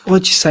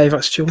 What'd you say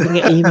about Stu? I'm going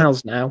to get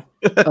emails now.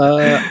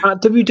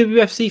 At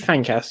WWFC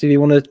Fancast, if you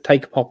want to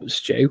take a pop at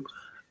Stu.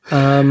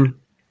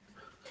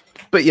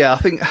 But yeah,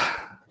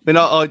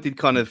 I did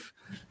kind of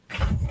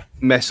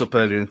mess up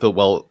earlier and thought,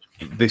 well,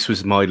 this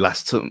was my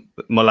last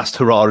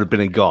hurrah had been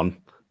and gone,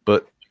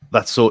 but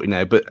that's sorted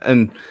now.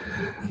 And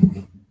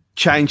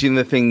changing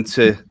the thing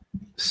to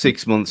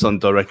 6 months on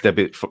direct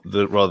debit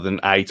rather than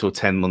 8 or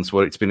 10 months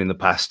where it's been in the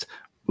past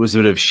was a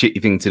bit of a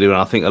shitty thing to do.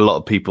 And I think a lot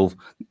of people,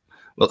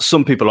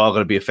 some people are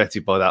going to be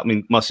affected by that. I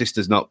mean, my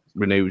sister's not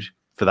renewed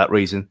for that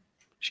reason.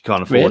 She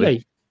can't afford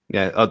it.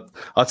 Yeah,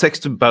 I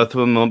texted both of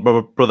them.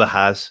 My brother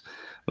has.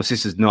 My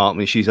sister's not. I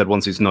mean, she's had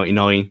one since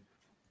 99.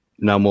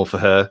 No more for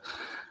her.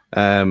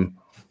 And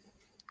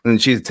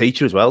she's a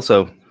teacher as well,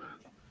 so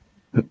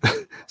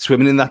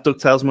swimming in that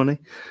DuckTales money.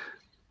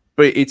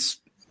 But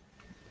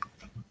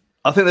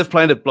I think they've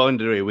played a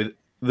blinder here with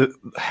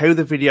how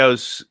the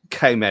videos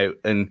came out,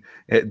 and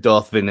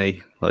Darth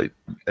Vinny, like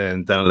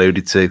Dan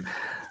alluded to,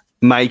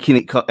 making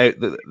it out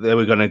that they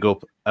were going to go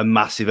up a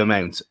massive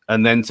amount,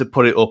 and then to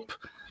put it up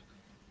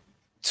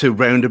to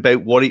round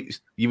about what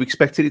you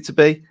expected it to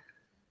be.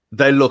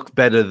 They look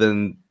better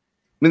than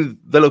they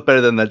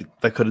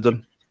could have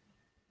done.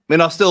 I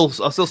mean, I'll still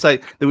say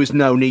there was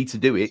no need to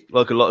do it,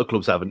 like a lot of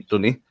clubs haven't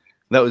done it.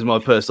 That was my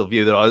personal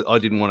view, that I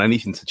didn't want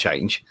anything to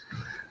change.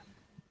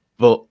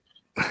 But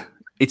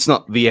it's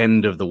not the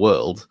end of the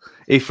world.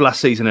 If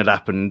last season had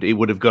happened, it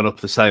would have gone up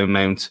the same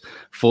amount,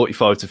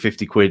 45 to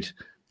 50 quid,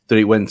 that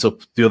it went up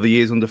the other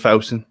years under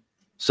Fowson.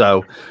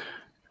 So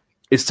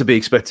it's to be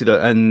expected.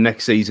 And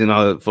next season,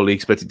 I fully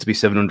expect it to be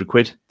 700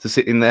 quid to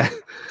sit in there.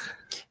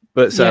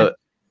 But so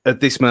at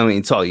this moment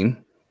in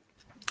time,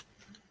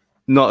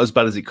 not as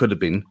bad as it could have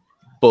been.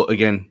 But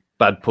again,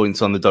 bad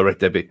points on the direct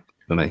debit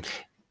for me.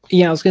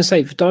 Yeah, I was going to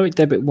say, the direct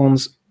debit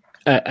one's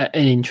an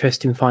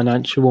interesting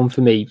financial one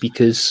for me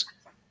because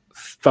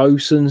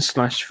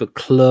Fosun / the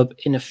club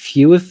in a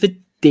few of the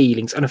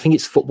dealings, and I think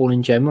it's football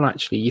in general,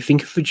 actually, you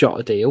think of the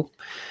Jota deal,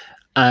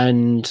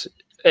 and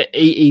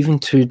even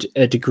to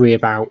a degree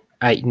about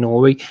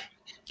Aït-Nouri,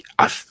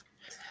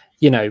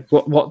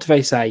 what do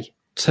they say?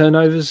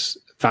 Turnover's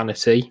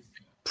vanity,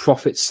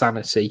 profit's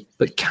sanity,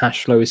 but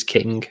cash flow is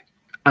king.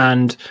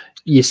 And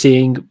you're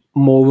seeing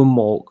more and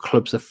more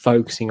clubs are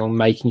focusing on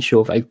making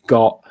sure they've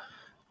got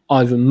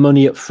either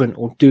money up front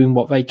or doing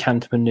what they can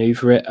to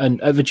manoeuvre it.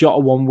 And the Jota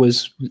one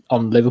was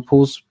on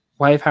Liverpool's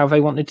way of how they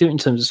want to do it in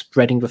terms of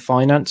spreading the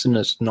finance, and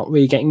there's not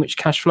really getting much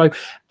cash flow.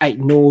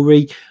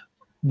 Aït-Nouri,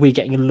 we're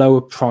getting a lower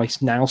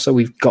price now, so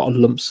we've got a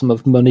lump sum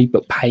of money,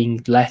 but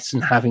paying less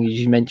and having, as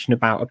you mentioned,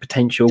 about a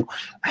potential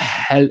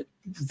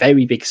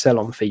very big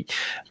sell-on fee.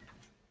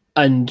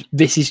 And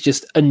this is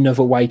just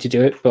another way to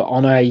do it, but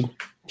on a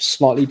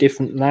slightly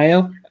different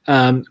layer.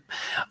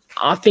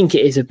 I think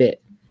it is a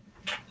bit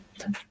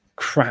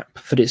crap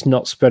that it's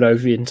not spread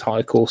over the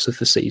entire course of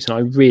the season. I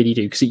really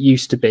do, because it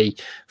used to be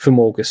from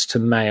August to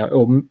May,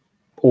 or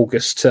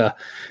August to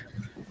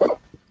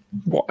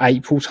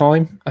April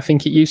time, I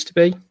think it used to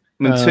be.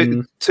 I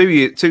mean,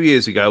 2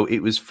 years ago,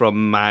 it was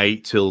from May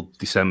till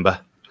December.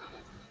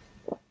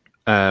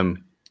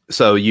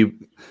 So then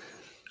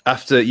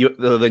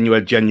you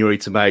had January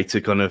to May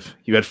to kind of,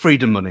 you had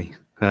freedom money.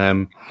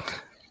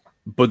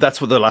 But that's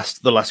what that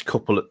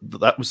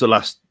was the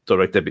last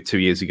direct debit 2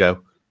 years ago.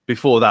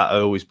 Before that, I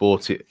always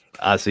bought it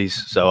as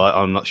is, so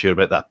I'm not sure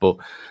about that. But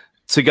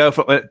to go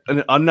from,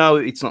 and I know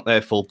it's not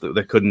their fault that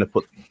they couldn't have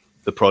put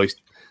the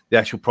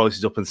actual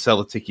prices up and sell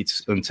the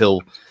tickets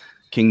until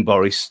King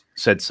Boris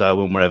said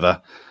so and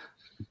wherever.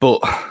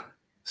 But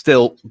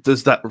still,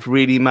 does that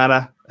really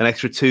matter? An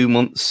extra 2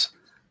 months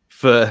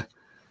for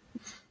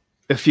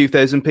a few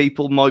thousand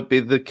people might be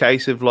the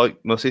case of, like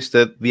my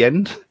sister, the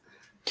end.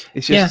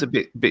 It's just a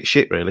bit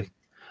shit, really.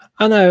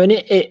 I know, and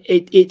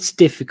it's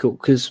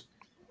difficult because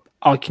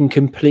I can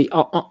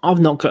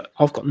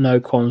I've got no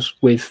qualms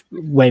with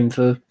when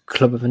the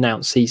club have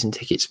announced season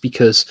tickets,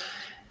 because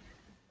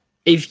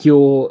if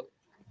you're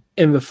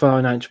in the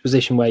financial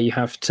position where you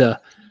have to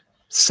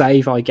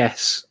save, I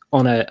guess,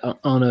 on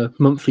a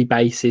monthly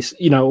basis,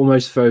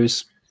 almost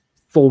those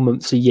 4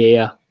 months a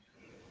year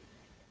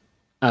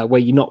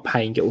where you're not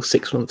paying it, or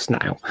 6 months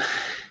now,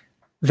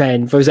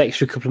 then those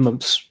extra couple of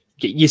months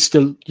you're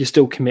still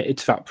committed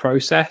to that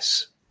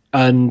process,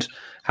 and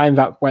having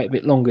that wait a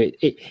bit longer,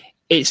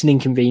 it's an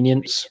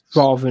inconvenience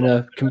rather than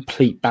a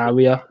complete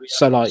barrier.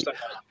 So, like,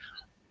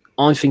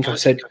 I think I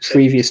said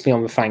previously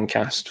on the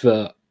Fancast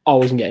that I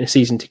wasn't getting a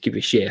season ticket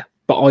this year,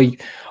 but I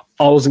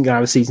wasn't going to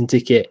have a season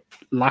ticket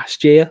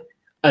last year,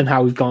 and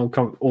how we've gone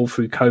all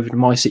through COVID.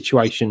 My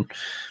situation,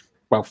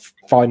 well,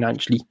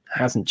 financially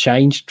hasn't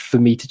changed for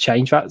me to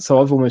change that.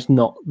 So I've almost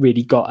not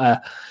really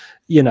got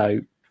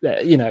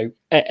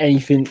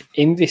anything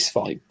in this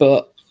fight.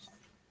 But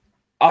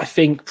I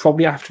think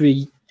probably after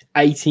the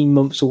 18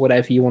 months or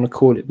whatever you want to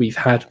call it we've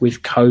had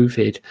with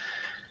COVID,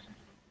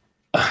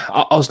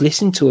 I was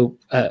listening to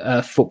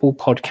a football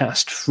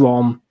podcast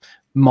from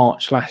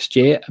March last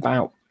year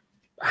about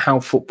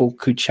how football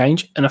could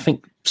change, and I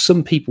think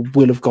some people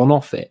will have gone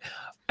off it,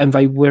 and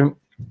they weren't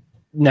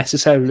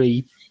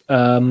necessarily,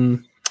 I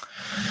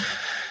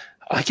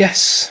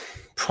guess,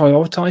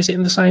 prioritise it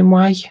in the same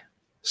way.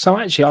 So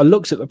actually, I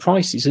looked at the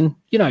prices, and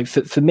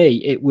for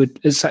me, it would,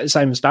 it's the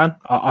same as Dan.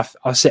 I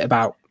sit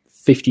about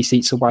 50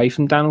 seats away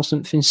from Dan or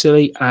something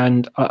silly,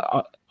 and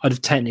I'd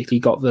have technically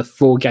got the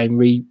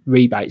 4-game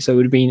rebate, so it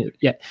would have been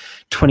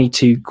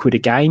 22 quid a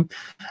game.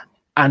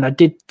 And I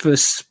did for a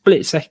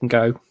split second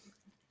go,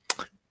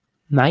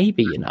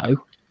 maybe,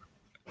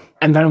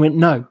 and then I went,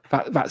 no,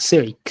 that's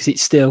silly, because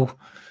it's still,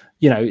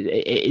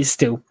 it is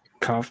still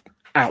kind of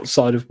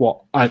outside of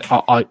what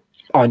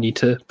I need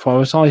to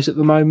prioritise at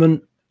the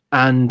moment.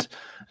 And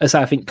as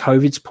I think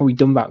COVID's probably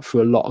done that for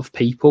a lot of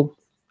people,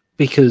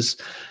 because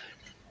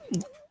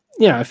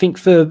I think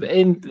for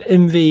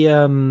in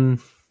the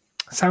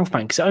South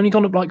Bank, it's only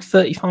gone up like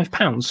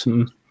 £35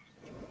 from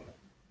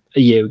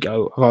a year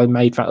ago. Have I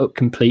made that up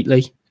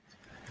completely?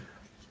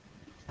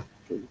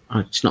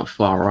 It's not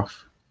far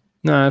off.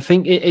 No, I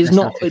think it's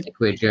not. 50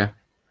 quid, yeah.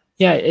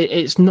 Yeah,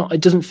 it's not.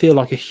 It doesn't feel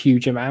like a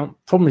huge amount.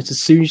 Problem is, as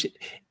soon as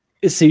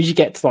you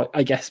get to, like,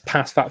 I guess,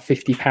 past that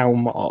 £50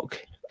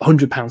 mark,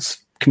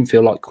 £100 can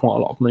feel like quite a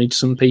lot of money to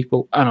some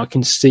people, and I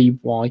can see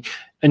why.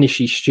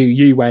 Initially, Stu,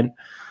 you went,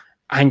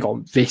 "Hang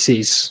on, this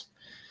isn't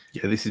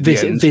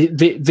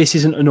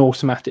an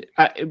automatic."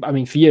 I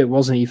mean, for you, it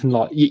wasn't even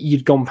like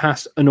you'd gone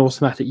past an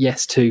automatic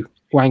yes to,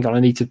 "Well, hang on, I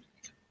need to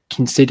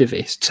consider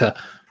this to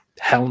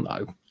hell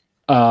no.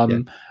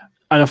 And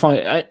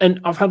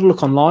I've had a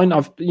look online.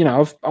 I've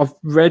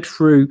read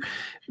through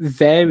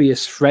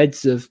various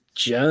threads of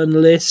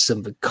journalists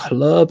and the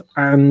club,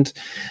 and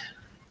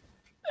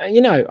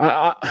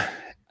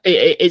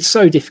it's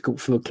so difficult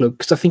for the club,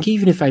 because I think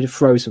even if they'd have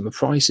frozen the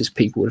prices,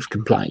 people would have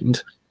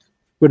complained,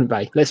 wouldn't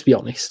they? Let's be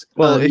honest.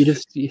 Well, I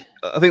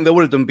think they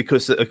would have done,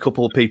 because a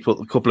couple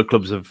of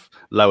clubs have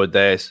lowered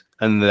theirs,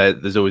 and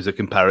there's always a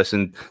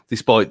comparison,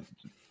 despite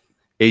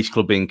each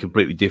club being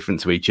completely different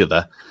to each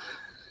other.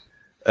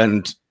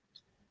 And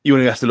you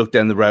only have to look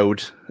down the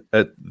road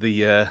at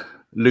the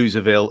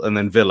Loserville and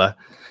then Villa.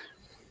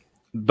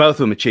 Both of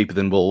them are cheaper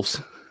than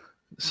Wolves.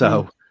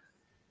 So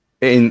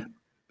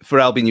for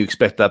Albion, you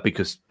expect that,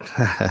 because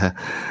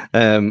but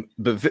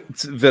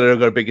Villa have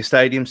got a bigger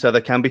stadium, so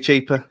they can be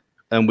cheaper.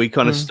 And we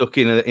kind of stuck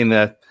in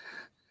a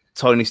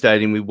tiny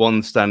stadium with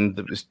one stand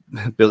that was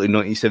built in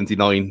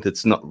 1979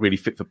 that's not really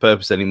fit for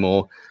purpose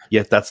anymore.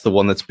 Yet that's the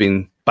one that's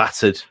been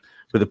battered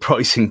with a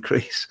price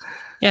increase.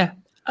 Yeah.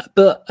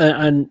 But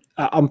and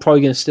I'm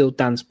probably going to steal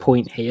Dan's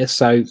point here,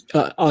 so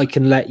I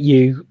can let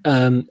you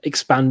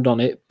expand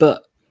on it.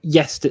 But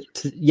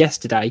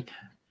yesterday,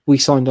 we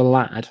signed a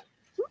lad,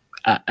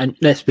 and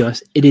let's be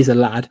honest, it is a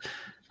lad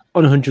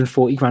on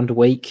 140 grand a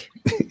week.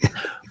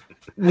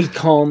 We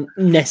can't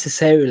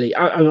necessarily.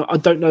 I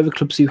don't know the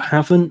clubs who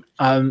haven't.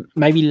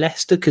 Maybe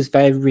Leicester, because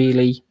they're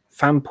really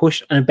fan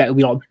pushed, and I bet it'll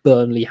be like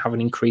Burnley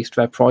haven't increased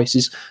their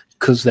prices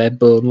because they're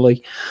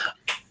Burnley.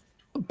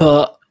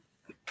 But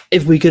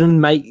if we're going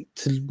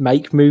to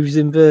make moves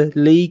in the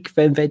league,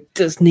 then there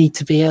does need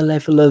to be a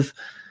level of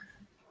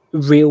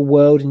real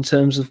world in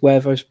terms of where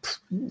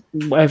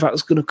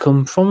that's going to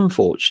come from,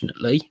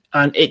 unfortunately,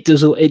 and it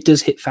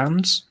does hit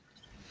fans.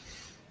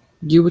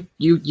 You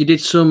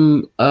did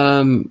some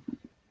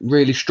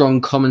really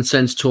strong common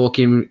sense talk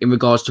in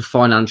regards to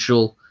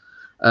financial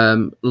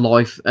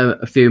life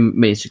a few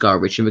minutes ago,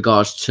 Rich, in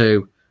regards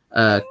to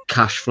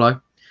cash flow,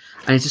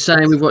 and it's the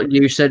same with what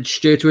you said,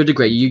 Stu, to a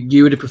degree.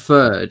 You would have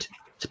preferred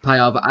to pay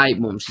over 8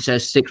 months, it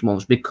says 6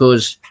 months,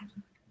 because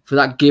for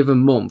that given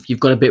month,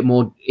 you've got a bit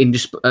more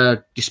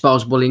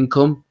disposable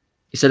income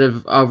instead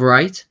of over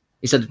 8.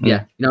 You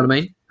know what I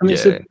mean? I mean,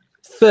 it's a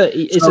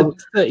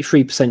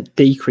 33%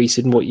 decrease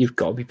in what you've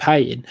got to be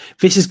paying.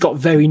 This has got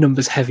very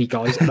numbers heavy,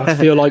 guys, and I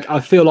feel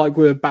like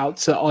we're about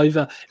to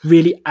either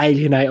really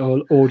alienate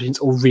our audience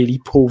or really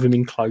pull them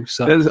in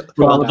closer.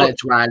 Rather than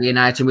to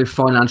alienate them with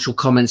financial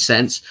common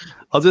sense.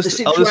 The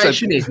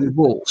situation is with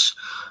Wolves,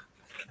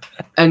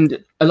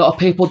 and a lot of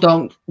people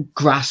don't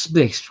grasp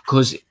this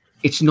because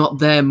it's not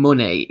their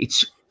money,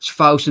 it's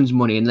Fosun's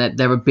money, and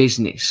they're a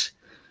business.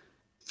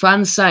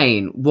 Fans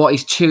saying what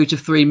is £2 to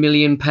 £3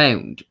 million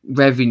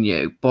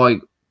revenue by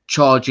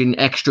charging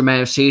extra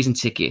amount of season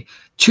ticket.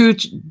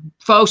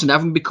 Fosun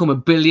haven't become a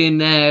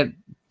 £1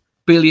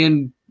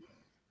 billion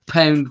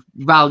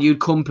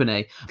valued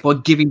company by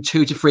giving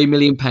 £2 to £3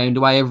 million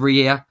away every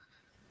year.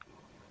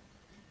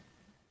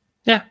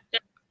 Yeah.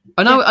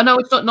 I know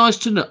it's not nice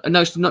to know. I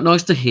know it's not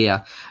nice to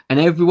hear, and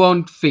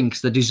everyone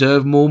thinks they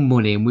deserve more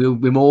money, and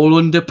we're all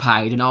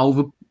underpaid and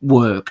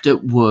overworked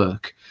at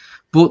work.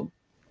 But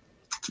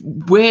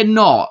we're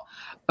not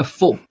a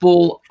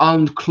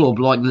football-owned club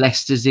like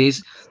Leicester's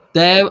is.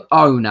 Their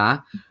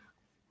owner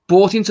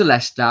bought into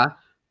Leicester,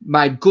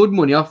 made good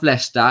money off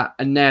Leicester,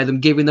 and now they're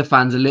giving the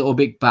fans a little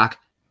bit back,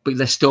 but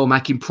they're still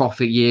making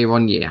profit year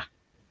on year.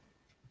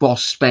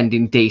 Boss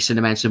spending decent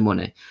amounts of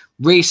money.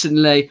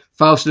 Recently,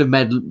 Fosun have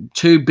made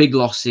 2 big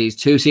losses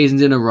 2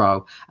 seasons in a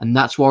row, and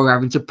that's why we're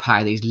having to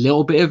pay these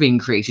little bit of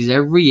increases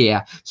every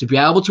year to be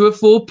able to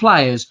afford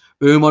players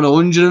who are on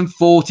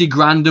 140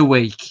 grand a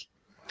week.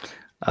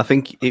 I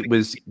think it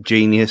was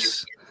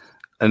genius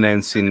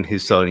announcing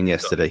his signing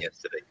yesterday,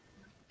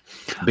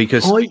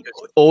 because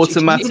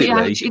automatically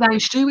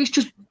it's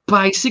just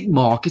basic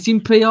marketing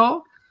PR.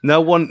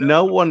 No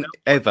one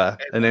ever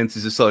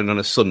announces a signing on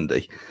a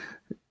Sunday,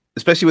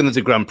 especially when there's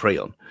a Grand Prix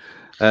on.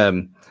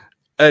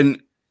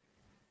 And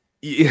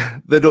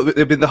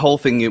there'd been the whole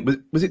thing.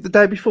 Was it the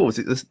day before? Was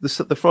it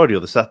the Friday or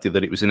the Saturday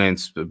that it was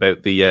announced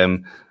about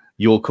the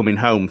 "You're Coming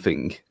Home"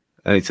 thing?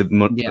 And it's to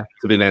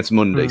be announced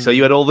Monday. So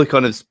you had all the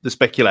kind of the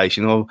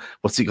speculation. Oh,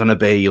 what's it going to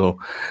be?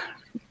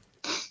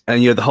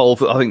 And you had the whole.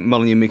 I think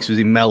Molineux Mix was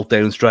in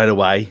meltdown straight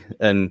away,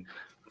 and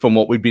from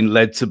what we've been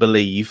led to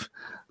believe.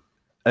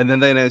 And then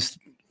they announced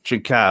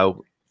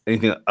Trincao, and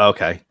you think,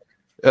 okay.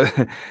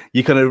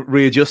 You kind of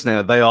readjust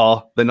now. They're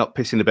not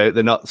pissing about.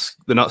 They're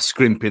not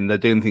scrimping. They're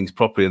doing things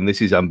properly, and this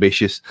is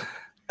ambitious.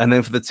 And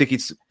then for the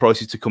tickets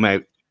prices to come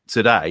out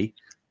today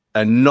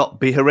and not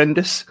be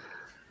horrendous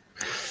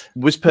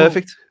was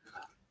perfect.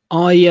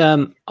 Well,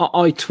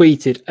 I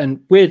tweeted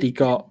and weirdly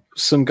got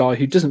some guy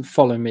who doesn't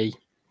follow me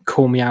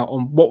call me out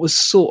on what was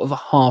sort of a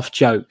half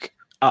joke.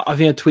 I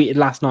think I tweeted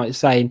last night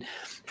saying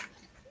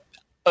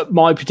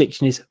my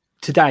prediction is,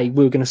 today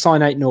we were going to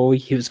sign Aït-Nouri.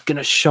 He was going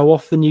to show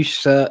off the new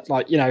shirt,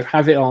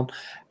 have it on,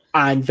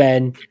 and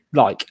then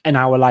an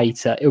hour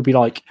later it'll be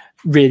like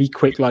really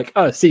quick, like,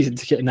 oh, season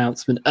ticket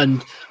announcement,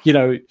 and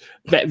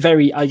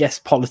very, I guess,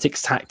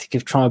 politics tactic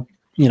of trying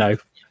to,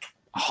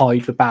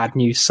 hide the bad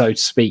news, so to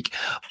speak.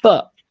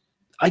 But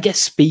I guess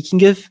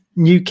speaking of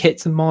new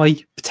kits and my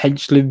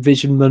potential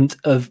envisionment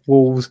of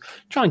Wolves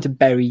trying to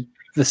bury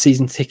the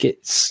season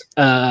tickets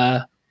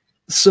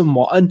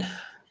somewhat, and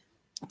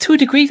to a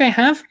degree they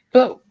have,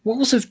 but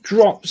Wolves have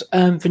dropped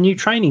the new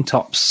training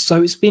tops.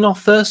 So it's been our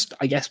first,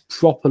 I guess,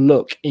 proper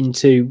look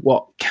into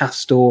what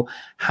Castor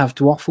have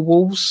to offer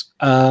Wolves.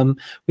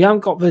 We haven't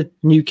got the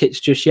new kits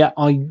just yet.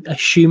 I'm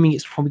assuming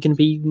it's probably going to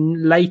be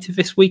later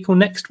this week or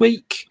next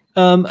week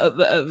at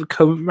the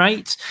current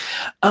rate.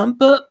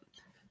 But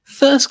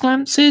first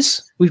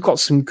glances, we've got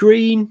some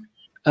green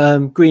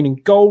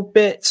and gold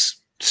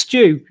bits.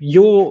 Stu,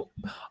 you're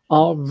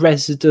our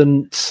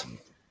resident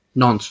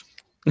nonce.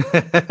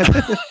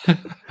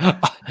 I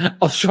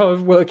was trying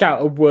to work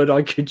out a word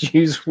I could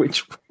use,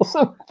 which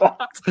wasn't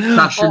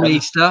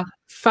that.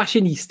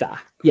 Fashionista.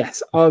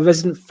 Yes, our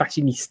resident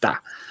fashionista.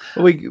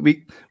 Well,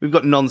 we've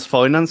got nonce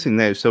financing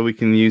now, so we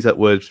can use that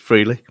word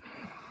freely.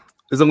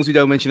 As long as we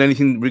don't mention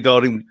anything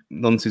regarding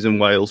nonces in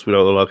Wales, we're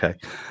all okay.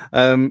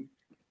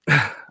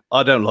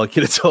 I don't like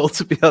it at all,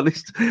 to be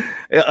honest.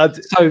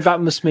 So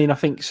that must mean, I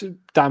think,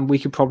 Dan, we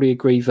could probably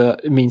agree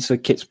that it means the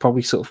kit's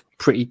probably sort of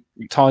pretty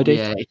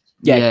tidy.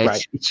 Yeah,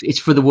 great. It's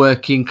for the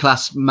working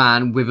class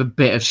man with a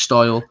bit of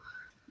style,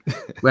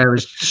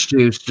 whereas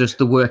Stu's just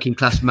the working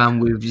class man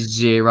with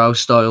zero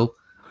style.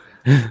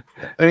 I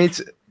mean,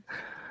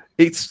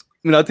 it's.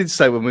 I mean, I did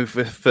say when we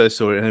first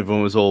saw it, and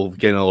everyone was all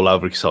getting all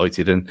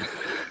overexcited, and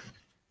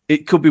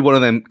it could be one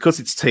of them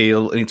because it's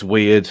teal and it's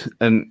weird,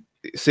 and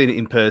seeing it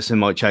in person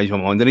might change my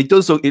mind. And it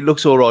does look. It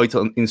looks all right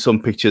in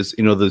some pictures.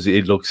 In others,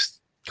 it looks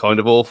kind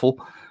of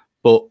awful.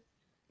 But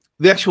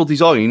the actual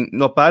design,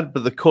 not bad.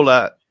 But the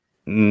colour.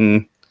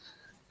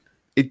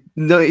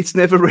 It's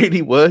never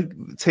really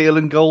worked. Teal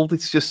and gold.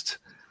 It's just.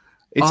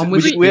 I'm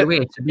with you,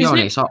 to be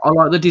honest. I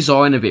like the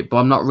design of it, but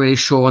I'm not really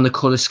sure on the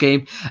colour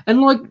scheme.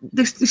 And like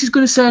this is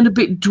going to sound a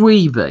bit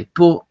dweeby,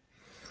 but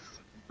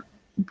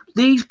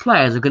these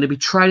players are going to be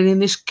training in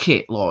this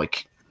kit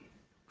like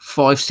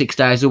 5-6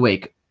 days a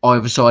week,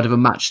 either side of a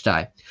match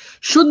day.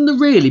 Shouldn't they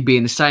really be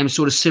in the same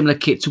sort of similar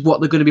kit to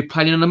what they're going to be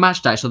playing on a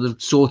match day? So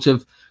they've sort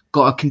of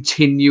got a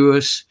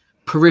continuous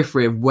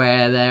periphery of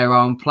where their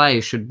own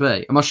players should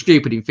be. Am I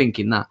stupid in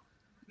thinking that?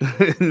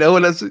 No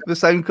one has the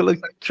same colour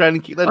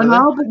training kit. I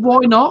know, but why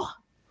not?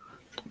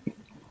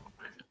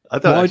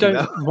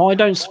 Why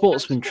don't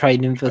sportsmen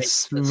train in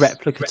the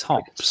replica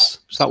tops?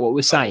 Is that what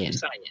we're saying?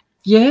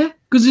 Yeah,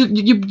 because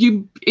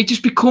it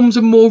just becomes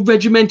a more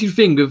regimented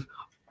thing of,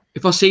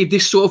 if I see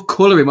this sort of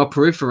colour in my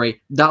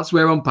periphery, that's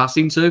where I'm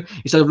passing to,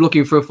 instead of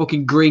looking for a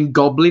fucking green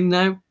goblin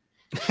now.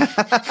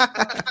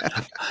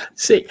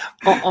 See,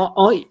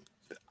 I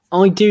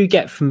do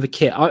get from the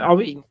kit. I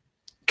mean,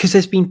 because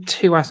there's been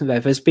two, hasn't there?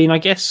 There's been, I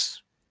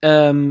guess,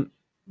 a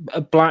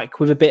black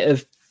with a bit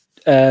of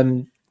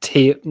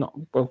teal,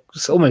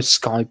 it's almost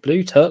sky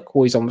blue,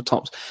 turquoise on the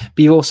tops.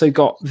 But you've also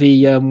got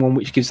the one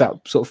which gives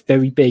that sort of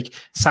very big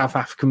South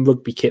African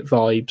rugby kit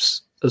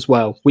vibes as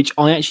well, which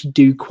I actually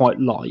do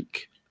quite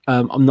like.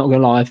 I'm not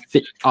going to lie,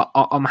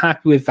 I'm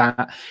happy with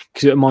that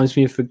because it reminds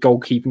me of the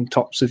goalkeeping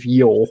tops of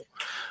yore,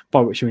 by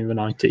which I mean the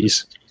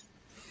 90s.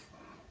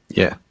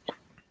 Yeah.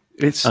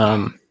 It's.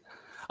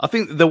 I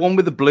think the one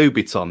with the blue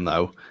bits on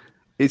though,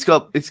 it's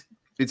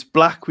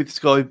black with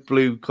sky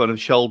blue kind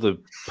of shoulder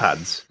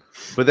pads,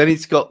 but then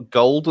it's got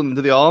gold under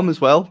the arm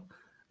as well.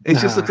 It's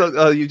just looks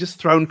like you've just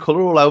thrown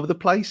colour all over the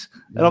place,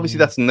 and obviously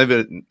that's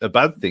never a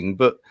bad thing.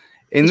 But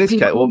in this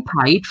case,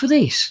 paid for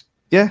this.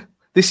 Yeah,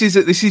 this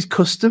is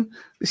custom.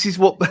 This is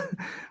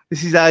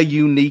our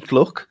unique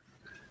look.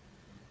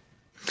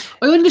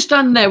 I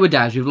understand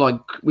nowadays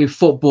with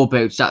football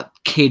boots that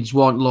kids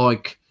want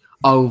like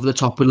over the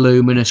top of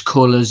luminous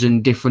colours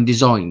and different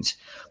designs,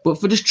 but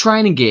for this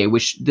training gear,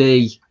 which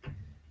the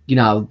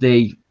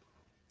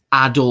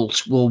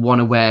adults will want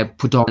to wear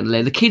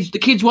predominantly, the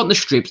kids want the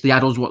strips, the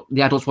adults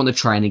want the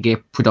training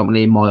gear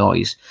predominantly in my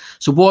eyes.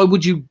 So why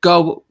would you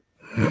go?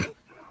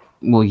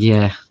 Well,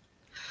 yeah,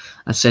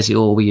 that says it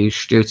all with you,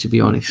 Stu, to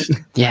be honest.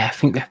 Yeah, I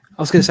think I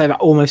was going to say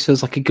that almost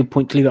feels like a good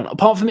point to leave on.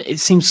 Apart from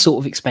it seems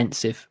sort of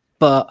expensive.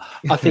 But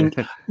I think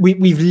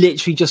we've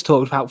literally just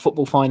talked about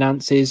football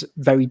finances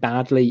very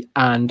badly,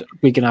 and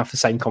we're going to have the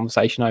same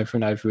conversation over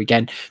and over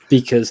again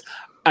because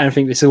I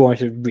think this is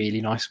always a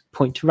really nice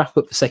point to wrap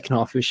up the second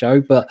half of the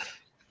show, but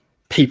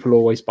people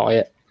always buy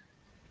it.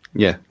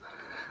 Yeah.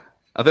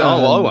 I think I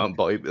won't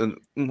buy it.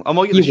 I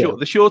might get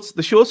the shorts.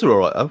 The shorts are all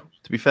right, though,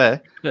 to be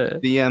fair. Yeah.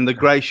 The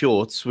grey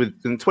shorts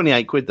with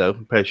 £28, though, a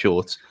pair of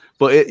shorts.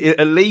 But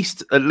at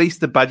least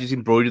the badge is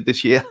embroidered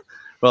this year.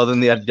 Rather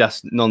than the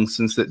Adidas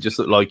nonsense that just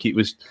looked like it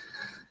was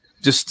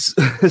just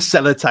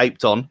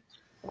sellotaped on.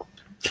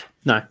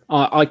 No,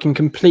 I can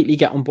completely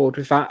get on board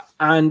with that.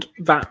 And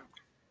that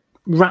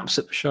wraps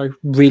up the show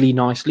really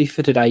nicely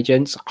for today,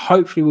 gents.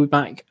 Hopefully we'll be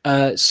back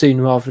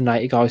sooner rather than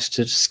later, guys,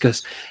 to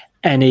discuss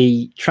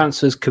any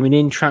transfers coming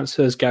in,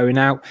 transfers going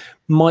out.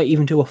 Might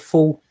even do a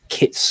full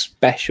kit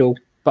special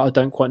but I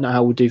don't quite know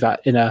how we'll do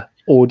that in a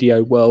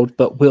audio world,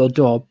 but we'll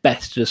do our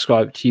best to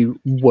describe it to you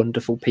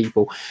wonderful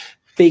people.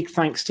 Big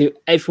thanks to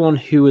everyone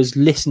who has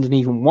listened and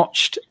even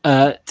watched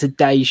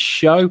today's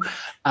show.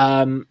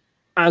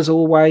 As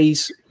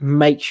always,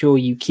 make sure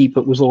you keep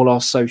up with all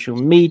our social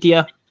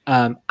media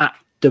we're at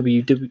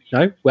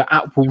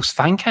Wolves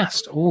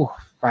Fancast. Oh,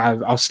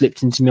 I've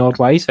slipped into my odd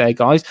ways there,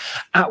 guys.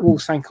 At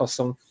Wolves Fancast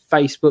on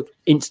Facebook,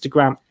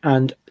 Instagram,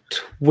 and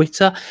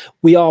Twitter.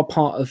 We are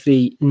part of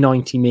the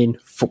 90 Min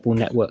Football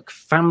Network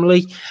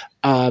family,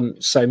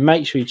 so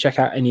make sure you check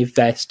out any of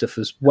their stuff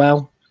as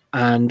well.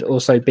 And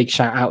also big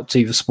shout out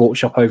to the Sports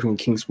Shop over in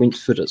Kings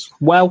Winsford as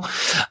well.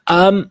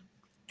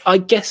 I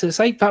guess I'd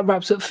say that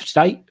wraps up for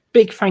today.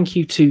 Big thank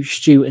you to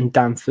Stu and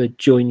Dan for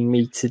joining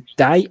me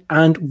today,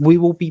 and we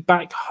will be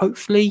back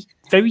hopefully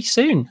very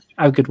soon.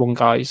 Have a good one,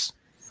 guys.